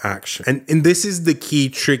do that action. And this is the key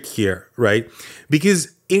trick here, right?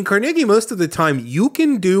 Because in Carnegie, most of the time, you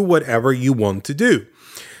can do whatever you want to do.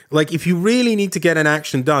 Like, if you really need to get an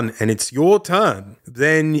action done and it's your turn,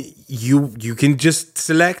 then you can just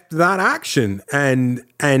select that action. And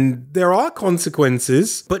there are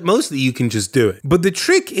consequences, but mostly you can just do it. But the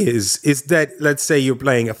trick is that, let's say you're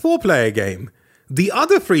playing a 4-player game. The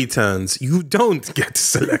other 3 turns, you don't get to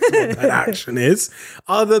select what that action is.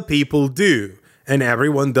 Other people do. And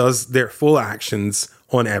everyone does their full actions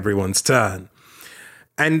on everyone's turn.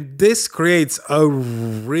 And this creates a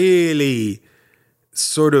really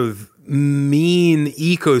sort of mean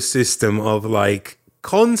ecosystem of like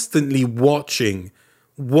constantly watching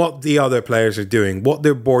what the other players are doing, what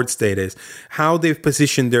their board state is, how they've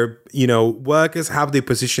positioned their, workers, how they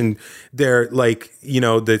position their,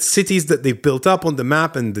 the cities that they've built up on the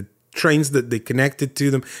map and the trains that they connected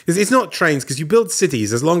to them. Because it's not trains, because you build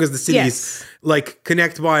cities as long as the cities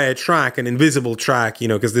connect via a track, an invisible track,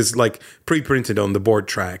 because there's like pre-printed on the board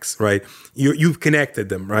tracks, right? You've connected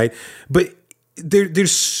them, right? But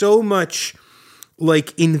there's so much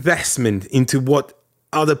like investment into what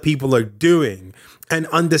other people are doing and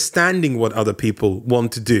understanding what other people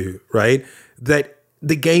want to do, right? That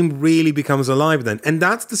the game really becomes alive then. And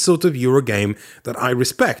that's the sort of Euro game that I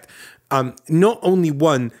respect. Not only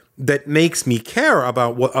one that makes me care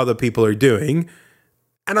about what other people are doing,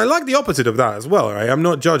 and I like the opposite of that as well, right? I'm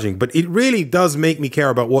not judging, but it really does make me care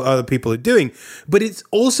about what other people are doing. But it's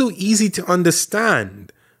also easy to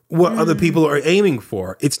understand what other people are aiming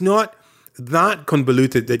for. It's not that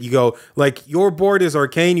convoluted that you go, like, your board is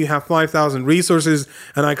arcane, you have 5,000 resources,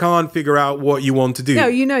 and I can't figure out what you want to do. No,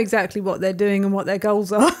 you know exactly what they're doing and what their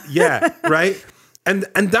goals are. Yeah, right? And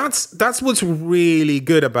that's what's really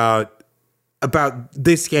good about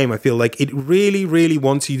this game. I feel like it really, really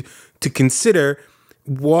wants you to consider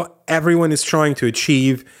what everyone is trying to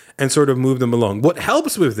achieve and sort of move them along. What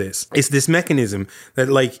helps with this is this mechanism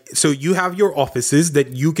that, so you have your offices that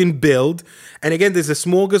you can build. And again, there's a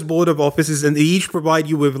smorgasbord of offices and they each provide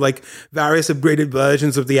you with various upgraded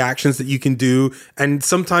versions of the actions that you can do. And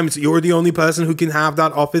sometimes you're the only person who can have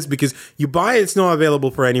that office because you buy it, it's not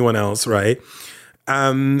available for anyone else, right?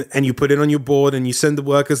 And you put it on your board and you send the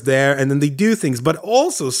workers there and then they do things. But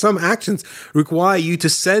also some actions require you to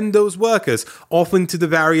send those workers often to the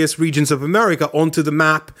various regions of America onto the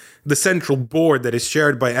map, the central board that is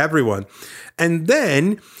shared by everyone. And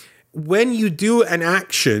then when you do an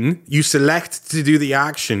action, you select to do the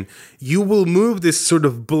action, you will move this sort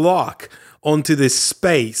of block onto this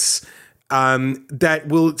space that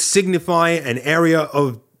will signify an area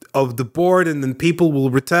of the board, and then people will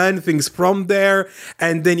return things from there.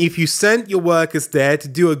 And then if you sent your workers there to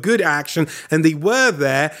do a good action and they were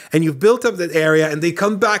there and you've built up that area and they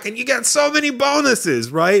come back and you get so many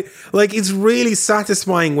bonuses, right? Like, it's really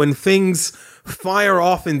satisfying when things fire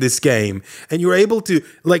off in this game and you're able to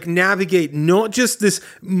navigate not just this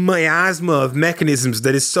miasma of mechanisms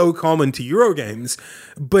that is so common to Euro games,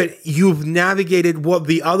 but you've navigated what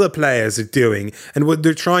the other players are doing and what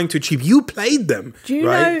they're trying to achieve. You played them. Do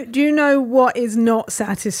you know what is not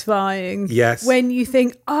satisfying? Yes. When you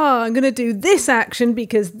think, I'm going to do this action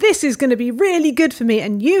because this is going to be really good for me,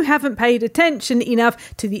 and you haven't paid attention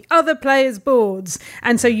enough to the other players' boards.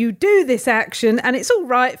 And so you do this action and it's all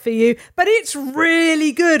right for you, but it's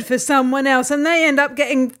really good for someone else and they end up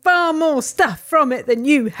getting far more stuff from it than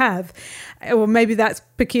you have. Or maybe that's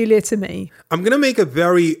peculiar to me. I'm going to make a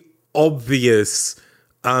very obvious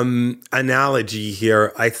analogy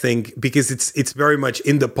here, I think, because it's very much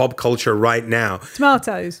in the pop culture right now.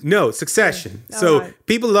 Tomatoes. No, Succession. Yeah. So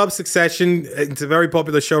people love Succession. It's a very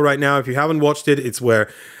popular show right now. If you haven't watched it, it's where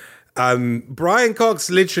Brian Cox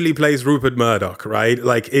literally plays Rupert Murdoch, right?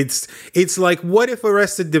 Like, it's like, what if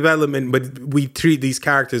Arrested Development, but we treat these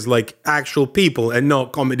characters like actual people and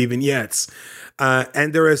not comedy vignettes?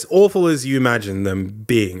 And they're as awful as you imagine them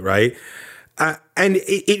being, right? And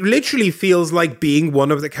it literally feels like being one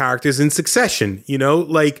of the characters in Succession,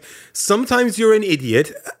 Like, sometimes you're an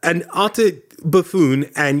idiot, an utter buffoon,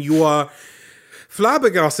 and you are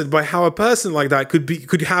flabbergasted by how a person like that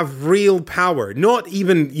could have real power. Not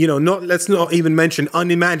even, let's not even mention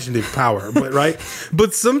unimaginative power, but right?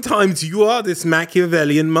 But sometimes you are this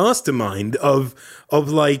Machiavellian mastermind of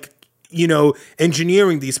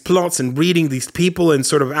engineering these plots and reading these people and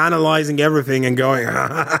sort of analyzing everything and going,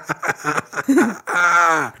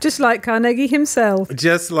 just like Carnegie himself.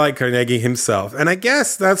 Just like Carnegie himself. And I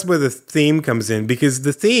guess that's where the theme comes in, because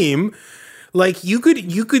the theme, like you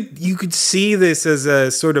could see this as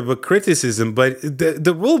a sort of a criticism, but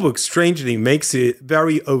the rulebook strangely makes it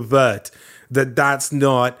very overt that that's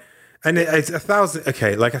not. And it's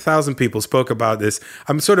 1,000 people spoke about this.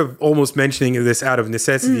 I'm sort of almost mentioning this out of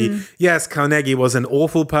necessity. Yes, Carnegie was an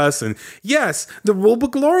awful person. Yes, the rulebook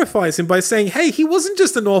glorifies him by saying, hey, he wasn't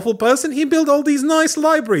just an awful person. He built all these nice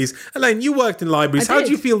libraries. Elaine, you worked in libraries. How do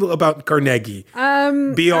you feel about Carnegie?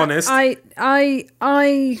 Be honest. I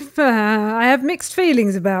have mixed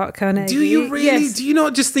feelings about Carnegie. Do you really? Yes. Do you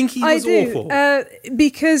not just think he was awful?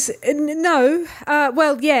 Because no.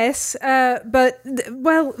 Well, yes. But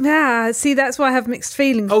see, that's why I have mixed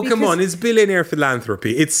feelings. Oh, come on! It's billionaire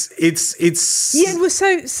philanthropy. It's. Yeah. Well,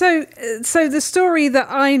 so the story that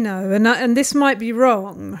I know, and this might be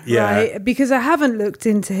wrong, right? Because I haven't looked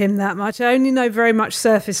into him that much. I only know very much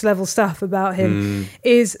surface level stuff about him.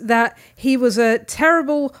 Is that he was a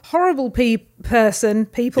terrible, horrible person.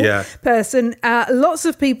 Lots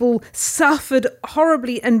of people suffered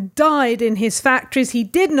horribly and died in his factories. He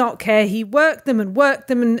did not care. He worked them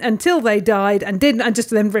until they died and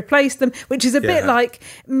just then replaced them, which is a bit like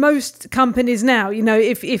most companies now. You know,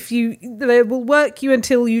 if they will work you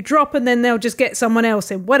until you drop and then they'll just get someone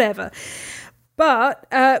else in, whatever. But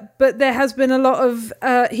there has been a lot of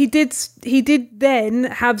he did then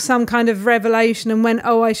have some kind of revelation and went,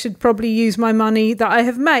 oh, I should probably use my money that I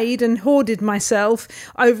have made and hoarded myself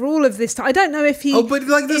over all of this time. I don't know if he. Oh, but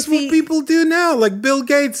like that's what people do now, like Bill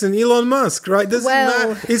Gates and Elon Musk, right? Doesn't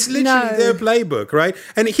matter. It's literally their playbook, right?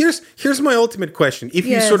 And here's my ultimate question: if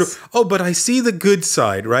you sort of, but I see the good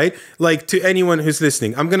side, right? Like to anyone who's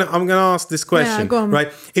listening, I'm gonna ask this question,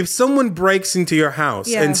 right? If someone breaks into your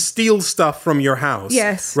house and steals stuff from your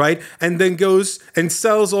house, right, and then goes and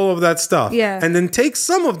sells all of that stuff, and then takes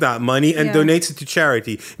some of that money and donates it to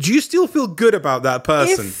charity, do you still feel good about that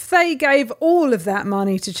person? If they gave all of that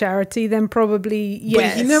money to charity, then probably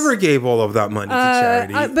yes. But he never gave all of that money to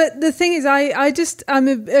charity. But the thing is, I'm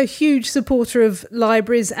a huge supporter of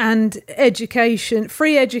libraries and education,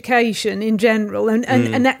 free education in general,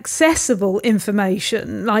 and accessible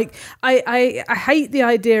information. Like I hate the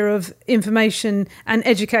idea of information and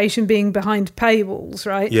education being behind paywalls,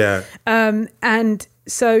 right? Yeah. And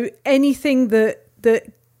so anything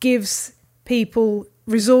that gives people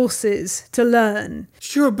resources to learn.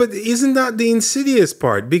 Sure, but isn't that the insidious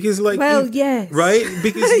part? Because yes. Right?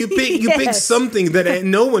 Because you pick something that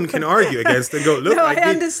no one can argue against and go, look, I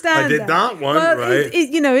understand. I did that one, right?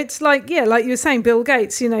 It's like you were saying, Bill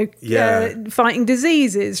Gates, fighting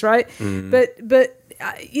diseases, right? But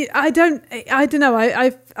I don't know.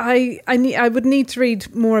 I would need to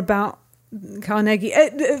read more about Carnegie.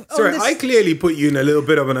 Sorry, I clearly put you in a little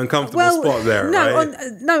bit of an uncomfortable spot there.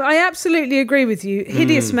 No, I absolutely agree with you.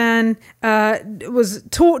 Hideous man, was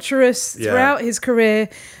torturous throughout his career,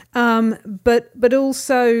 but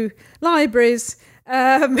also libraries.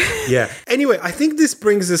 Anyway, I think this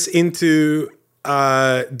brings us into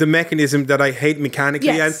the mechanism that I hate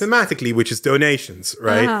mechanically and thematically, which is donations,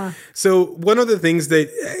 right? So one of the things that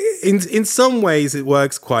in some ways it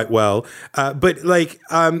works quite well, but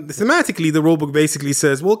thematically the rulebook basically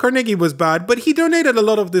says, well, Carnegie was bad, but he donated a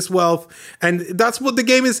lot of this wealth, and that's what the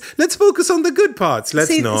game is. Let's focus on the good parts.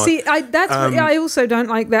 I also don't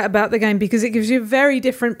like that about the game, because it gives you a very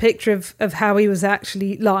different picture of how he was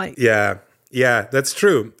actually like. Yeah, that's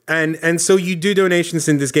true. And so you do donations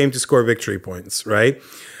in this game to score victory points, right?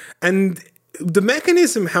 And the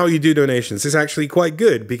mechanism how you do donations is actually quite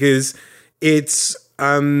good, because it's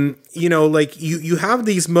you have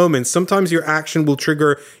these moments. Sometimes your action will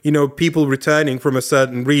trigger, people returning from a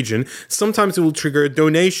certain region. Sometimes it will trigger a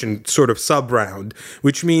donation sort of sub-round,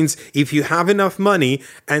 which means if you have enough money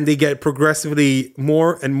and they get progressively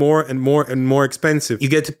more and more and more and more expensive, you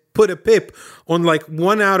get to put a pip on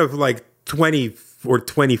one out of 20 or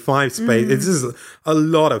 25 space. This is a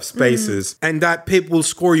lot of spaces. And that pip will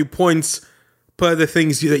score you points per the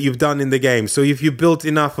things that you've done in the game. So if you built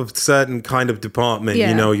enough of certain kind of department,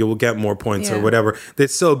 you will get more points or whatever. They're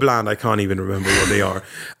so bland, I can't even remember what they are.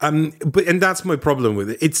 But that's my problem with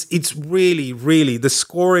it. It's really, really, the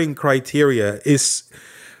scoring criteria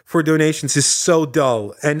for donations is so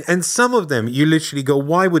dull. And some of them, you literally go,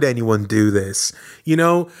 why would anyone do this?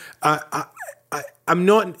 I'm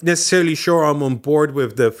not necessarily sure I'm on board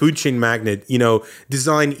with the food chain magnet,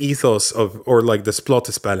 design ethos or the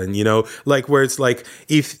Splottespellen, where it's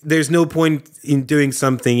if there's no point in doing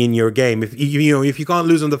something in your game, if you can't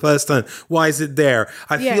lose on the first turn, why is it there?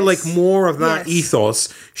 I feel like more of that ethos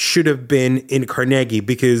should have been in Carnegie,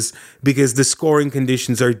 because the scoring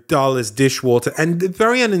conditions are dull as dishwater and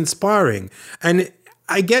very uninspiring. And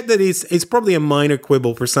I get that it's probably a minor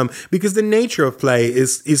quibble for some because the nature of play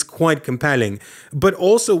is quite compelling. But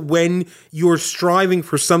also when you're striving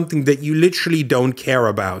for something that you literally don't care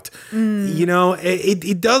about, you know,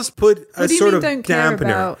 it does put a sort of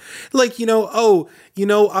dampener. Like, you know,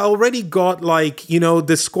 I already got like, you know,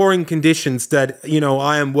 the scoring conditions that, you know,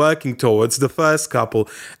 I am working towards, the first couple.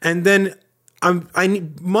 And then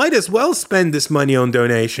I might as well spend this money on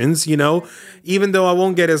donations, you know, even though I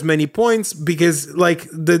won't get as many points because like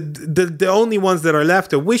the only ones that are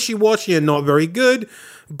left are wishy-washy and not very good.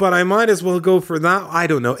 But I might as well go for that. I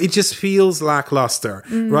don't know. It just feels lackluster,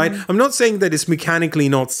 right? I'm not saying that it's mechanically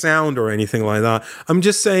not sound or anything like that. I'm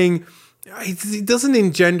just saying it doesn't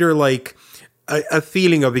engender like a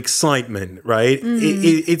feeling of excitement, right?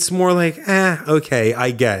 It's more like, okay,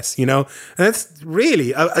 I guess, you know? And that's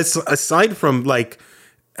really, aside from like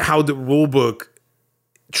how the rulebook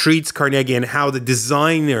treats Carnegie and how the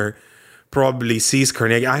designer probably sees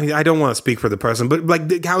Carnegie. I don't want to speak for the person, but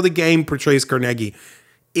like how the game portrays Carnegie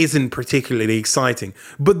isn't particularly exciting.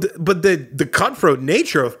 But the cutthroat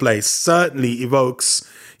nature of play certainly evokes,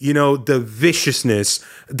 you know, the viciousness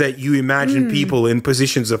that you imagine people in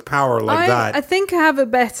positions of power like that. I think I have a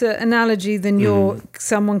better analogy than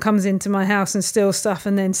someone comes into my house and steals stuff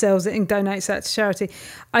and then sells it and donates that to charity.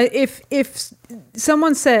 If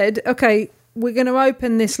someone said, okay, we're going to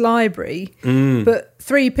open this library, but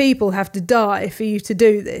 3 people have to die for you to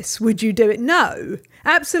do this, would you do it? No,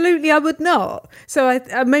 absolutely I would not. So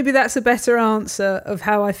maybe that's a better answer of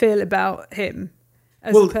how I feel about him.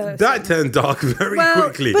 Well, that turned dark very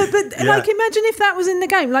quickly. But like, imagine if that was in the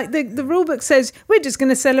game. Like the rule book says, we're just going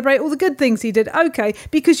to celebrate all the good things he did. Okay,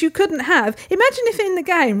 because you couldn't have. Imagine if in the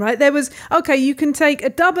game, right, there was, okay, you can take a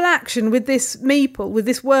double action with this meeple, with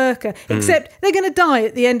this worker, except they're going to die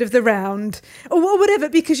at the end of the round or whatever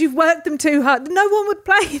because you've worked them too hard. No one would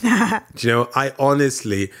play that. Do you know, I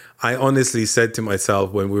honestly said to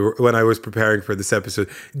myself when I was preparing for this episode,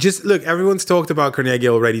 just look, everyone's talked about Carnegie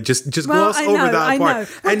already. Just gloss over that part. Well,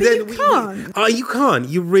 and then you can't. You can't.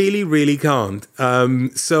 You really, really can't.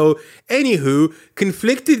 So, anywho,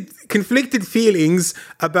 conflicted feelings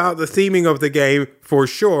about the theming of the game for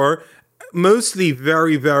sure. Mostly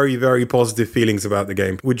very, very, very positive feelings about the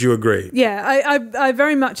game. Would you agree? Yeah, I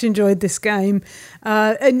very much enjoyed this game.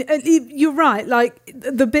 And you're right, like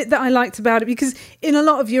the bit that I liked about it, because in a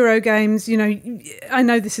lot of Euro games, you know, I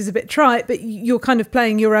know this is a bit trite, but you're kind of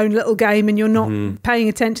playing your own little game and you're not paying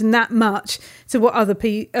attention that much to what other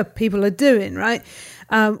people are doing, right?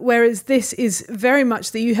 Whereas this is very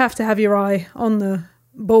much that you have to have your eye on the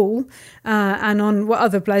ball and on what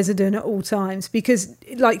other players are doing at all times, because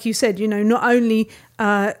like you said, you know, not only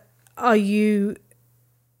are you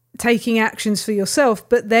taking actions for yourself,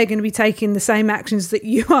 but they're going to be taking the same actions that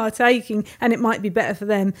you are taking, and it might be better for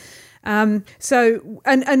them. So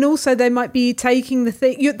and also they might be taking the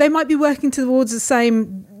thing, they might be working towards the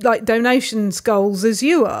same like donations goals as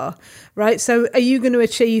you are, right? So are you going to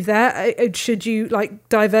achieve that? Should you like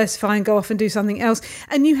diversify and go off and do something else?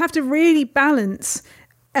 And you have to really balance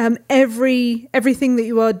everything that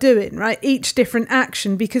you are doing, right? Each different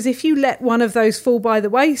action, because if you let one of those fall by the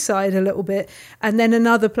wayside a little bit and then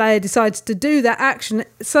another player decides to do that action,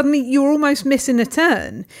 suddenly you're almost missing a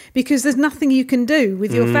turn because there's nothing you can do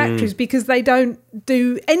with your factories because they don't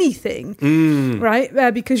do anything,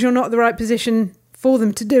 right? Because you're not in the right position for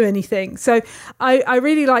them to do anything. So I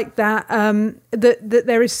really like that, that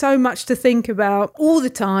there is so much to think about all the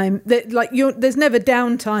time, that like there's never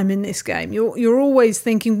downtime in this game. You're always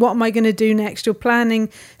thinking, what am I going to do next? You're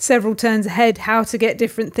planning several turns ahead, how to get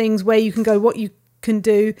different things, where you can go, what you can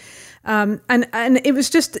do. And it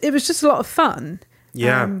was just a lot of fun.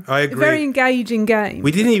 Yeah, I agree. A very engaging game.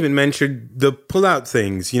 We didn't even mention the pull-out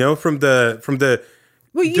things, you know, from the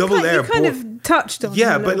well, you kind of touched on.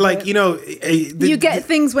 Yeah, but like, you know, you get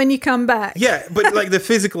things when you come back. Yeah, but like the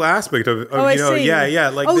physical aspect of I see. Yeah,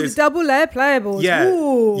 like the double layer playables. Yeah,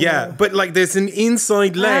 ooh. Yeah, but like there's an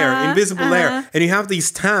inside layer, invisible layer, and you have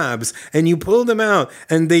these tabs, and you pull them out,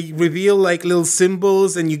 and they reveal like little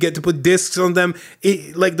symbols, and you get to put discs on them.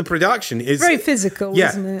 Like the production is very physical,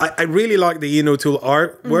 isn't it? I really like the Tool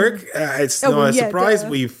artwork. It's not a surprise.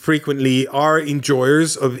 We frequently are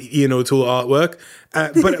enjoyers of Tool artwork.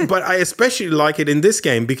 But I especially like it in this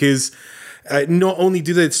game because not only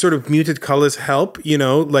do the sort of muted colors help, you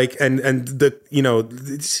know, like and the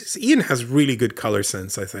Ian has really good color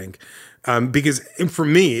sense, I think, because for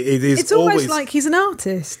me it's almost like he's an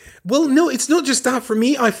artist. Well, no, it's not just that. For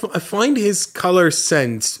me, I find his color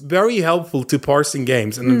sense very helpful to parsing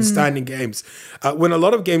games and understanding games. When a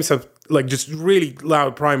lot of games have like just really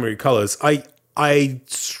loud primary colors, I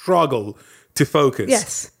struggle to focus.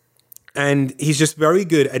 Yes. And he's just very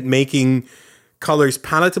good at making colors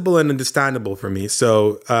palatable and understandable for me.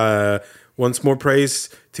 So once more praise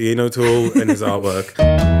to Ian O'Toole and his artwork.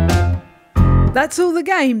 That's all the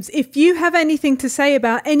games. If you have anything to say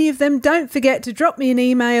about any of them, don't forget to drop me an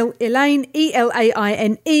email, Elaine,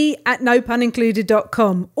 Elaine,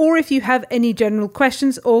 @nopunincluded.com, or if you have any general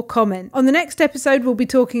questions or comment. On the next episode, we'll be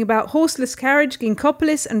talking about Horseless Carriage,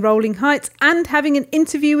 Ginkopolis and Rolling Heights, and having an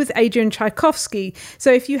interview with Adrian Tchaikovsky.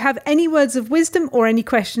 So if you have any words of wisdom or any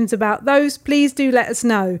questions about those, please do let us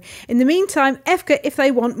know. In the meantime, Efka, if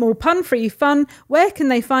they want more pun-free fun, where can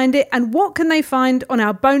they find it, and what can they find on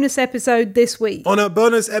our bonus episode this week? On our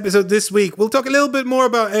bonus episode this week, we'll talk a little bit more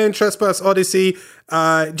about Aeon Trespass Odyssey,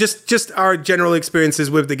 just our general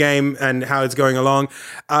experiences with the game and how it's going along.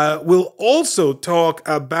 We'll also talk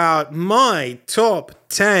about my top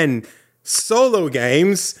 10 solo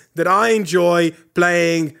games that I enjoy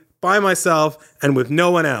playing by myself and with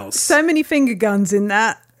no one else. So many finger guns in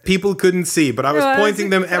that. People couldn't see, but I was pointing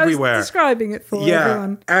them everywhere. I was describing it for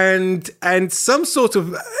everyone. And some sort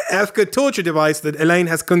of Efka torture device that Elaine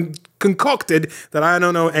has concocted that I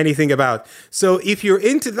don't know anything about. So if you're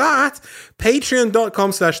into that,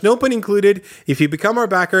 patreon.com/nopuncluded. If you become our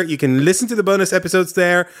backer, you can listen to the bonus episodes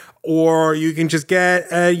there, or you can just get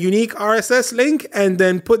a unique RSS link and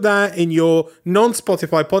then put that in your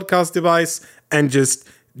non-Spotify podcast device and just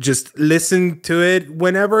listen to it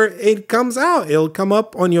whenever it comes out. It'll come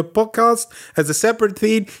up on your podcast as a separate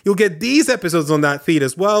feed. You'll get these episodes on that feed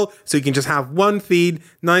as well, so you can just have one feed,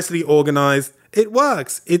 nicely organized. It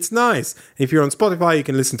works. It's nice. If you're on Spotify, you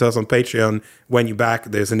can listen to us on Patreon when you're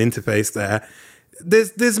back. There's an interface there.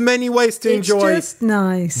 There's many ways to enjoy. It's just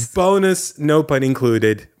nice. Bonus, no pun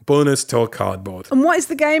included. Bonus talk cardboard. And what is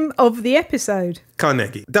the game of the episode?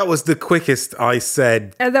 Carnegie. That was the quickest I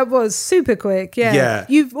said. That was super quick, yeah.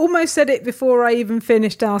 You've almost said it before I even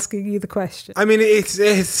finished asking you the question. I mean,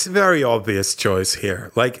 it's very obvious choice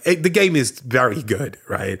here. Like, the game is very good,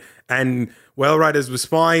 right? And Well Riders was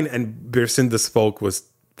fine, and Birsindas Volk was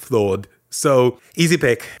flawed. So, easy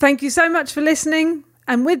pick. Thank you so much for listening.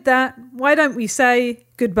 And with that, why don't we say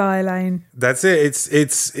goodbye, Elaine? That's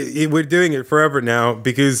it. We're doing it forever now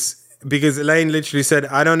because Elaine literally said,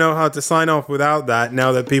 I don't know how to sign off without that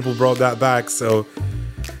now that people brought that back. So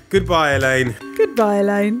goodbye, Elaine. Goodbye,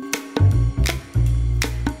 Elaine.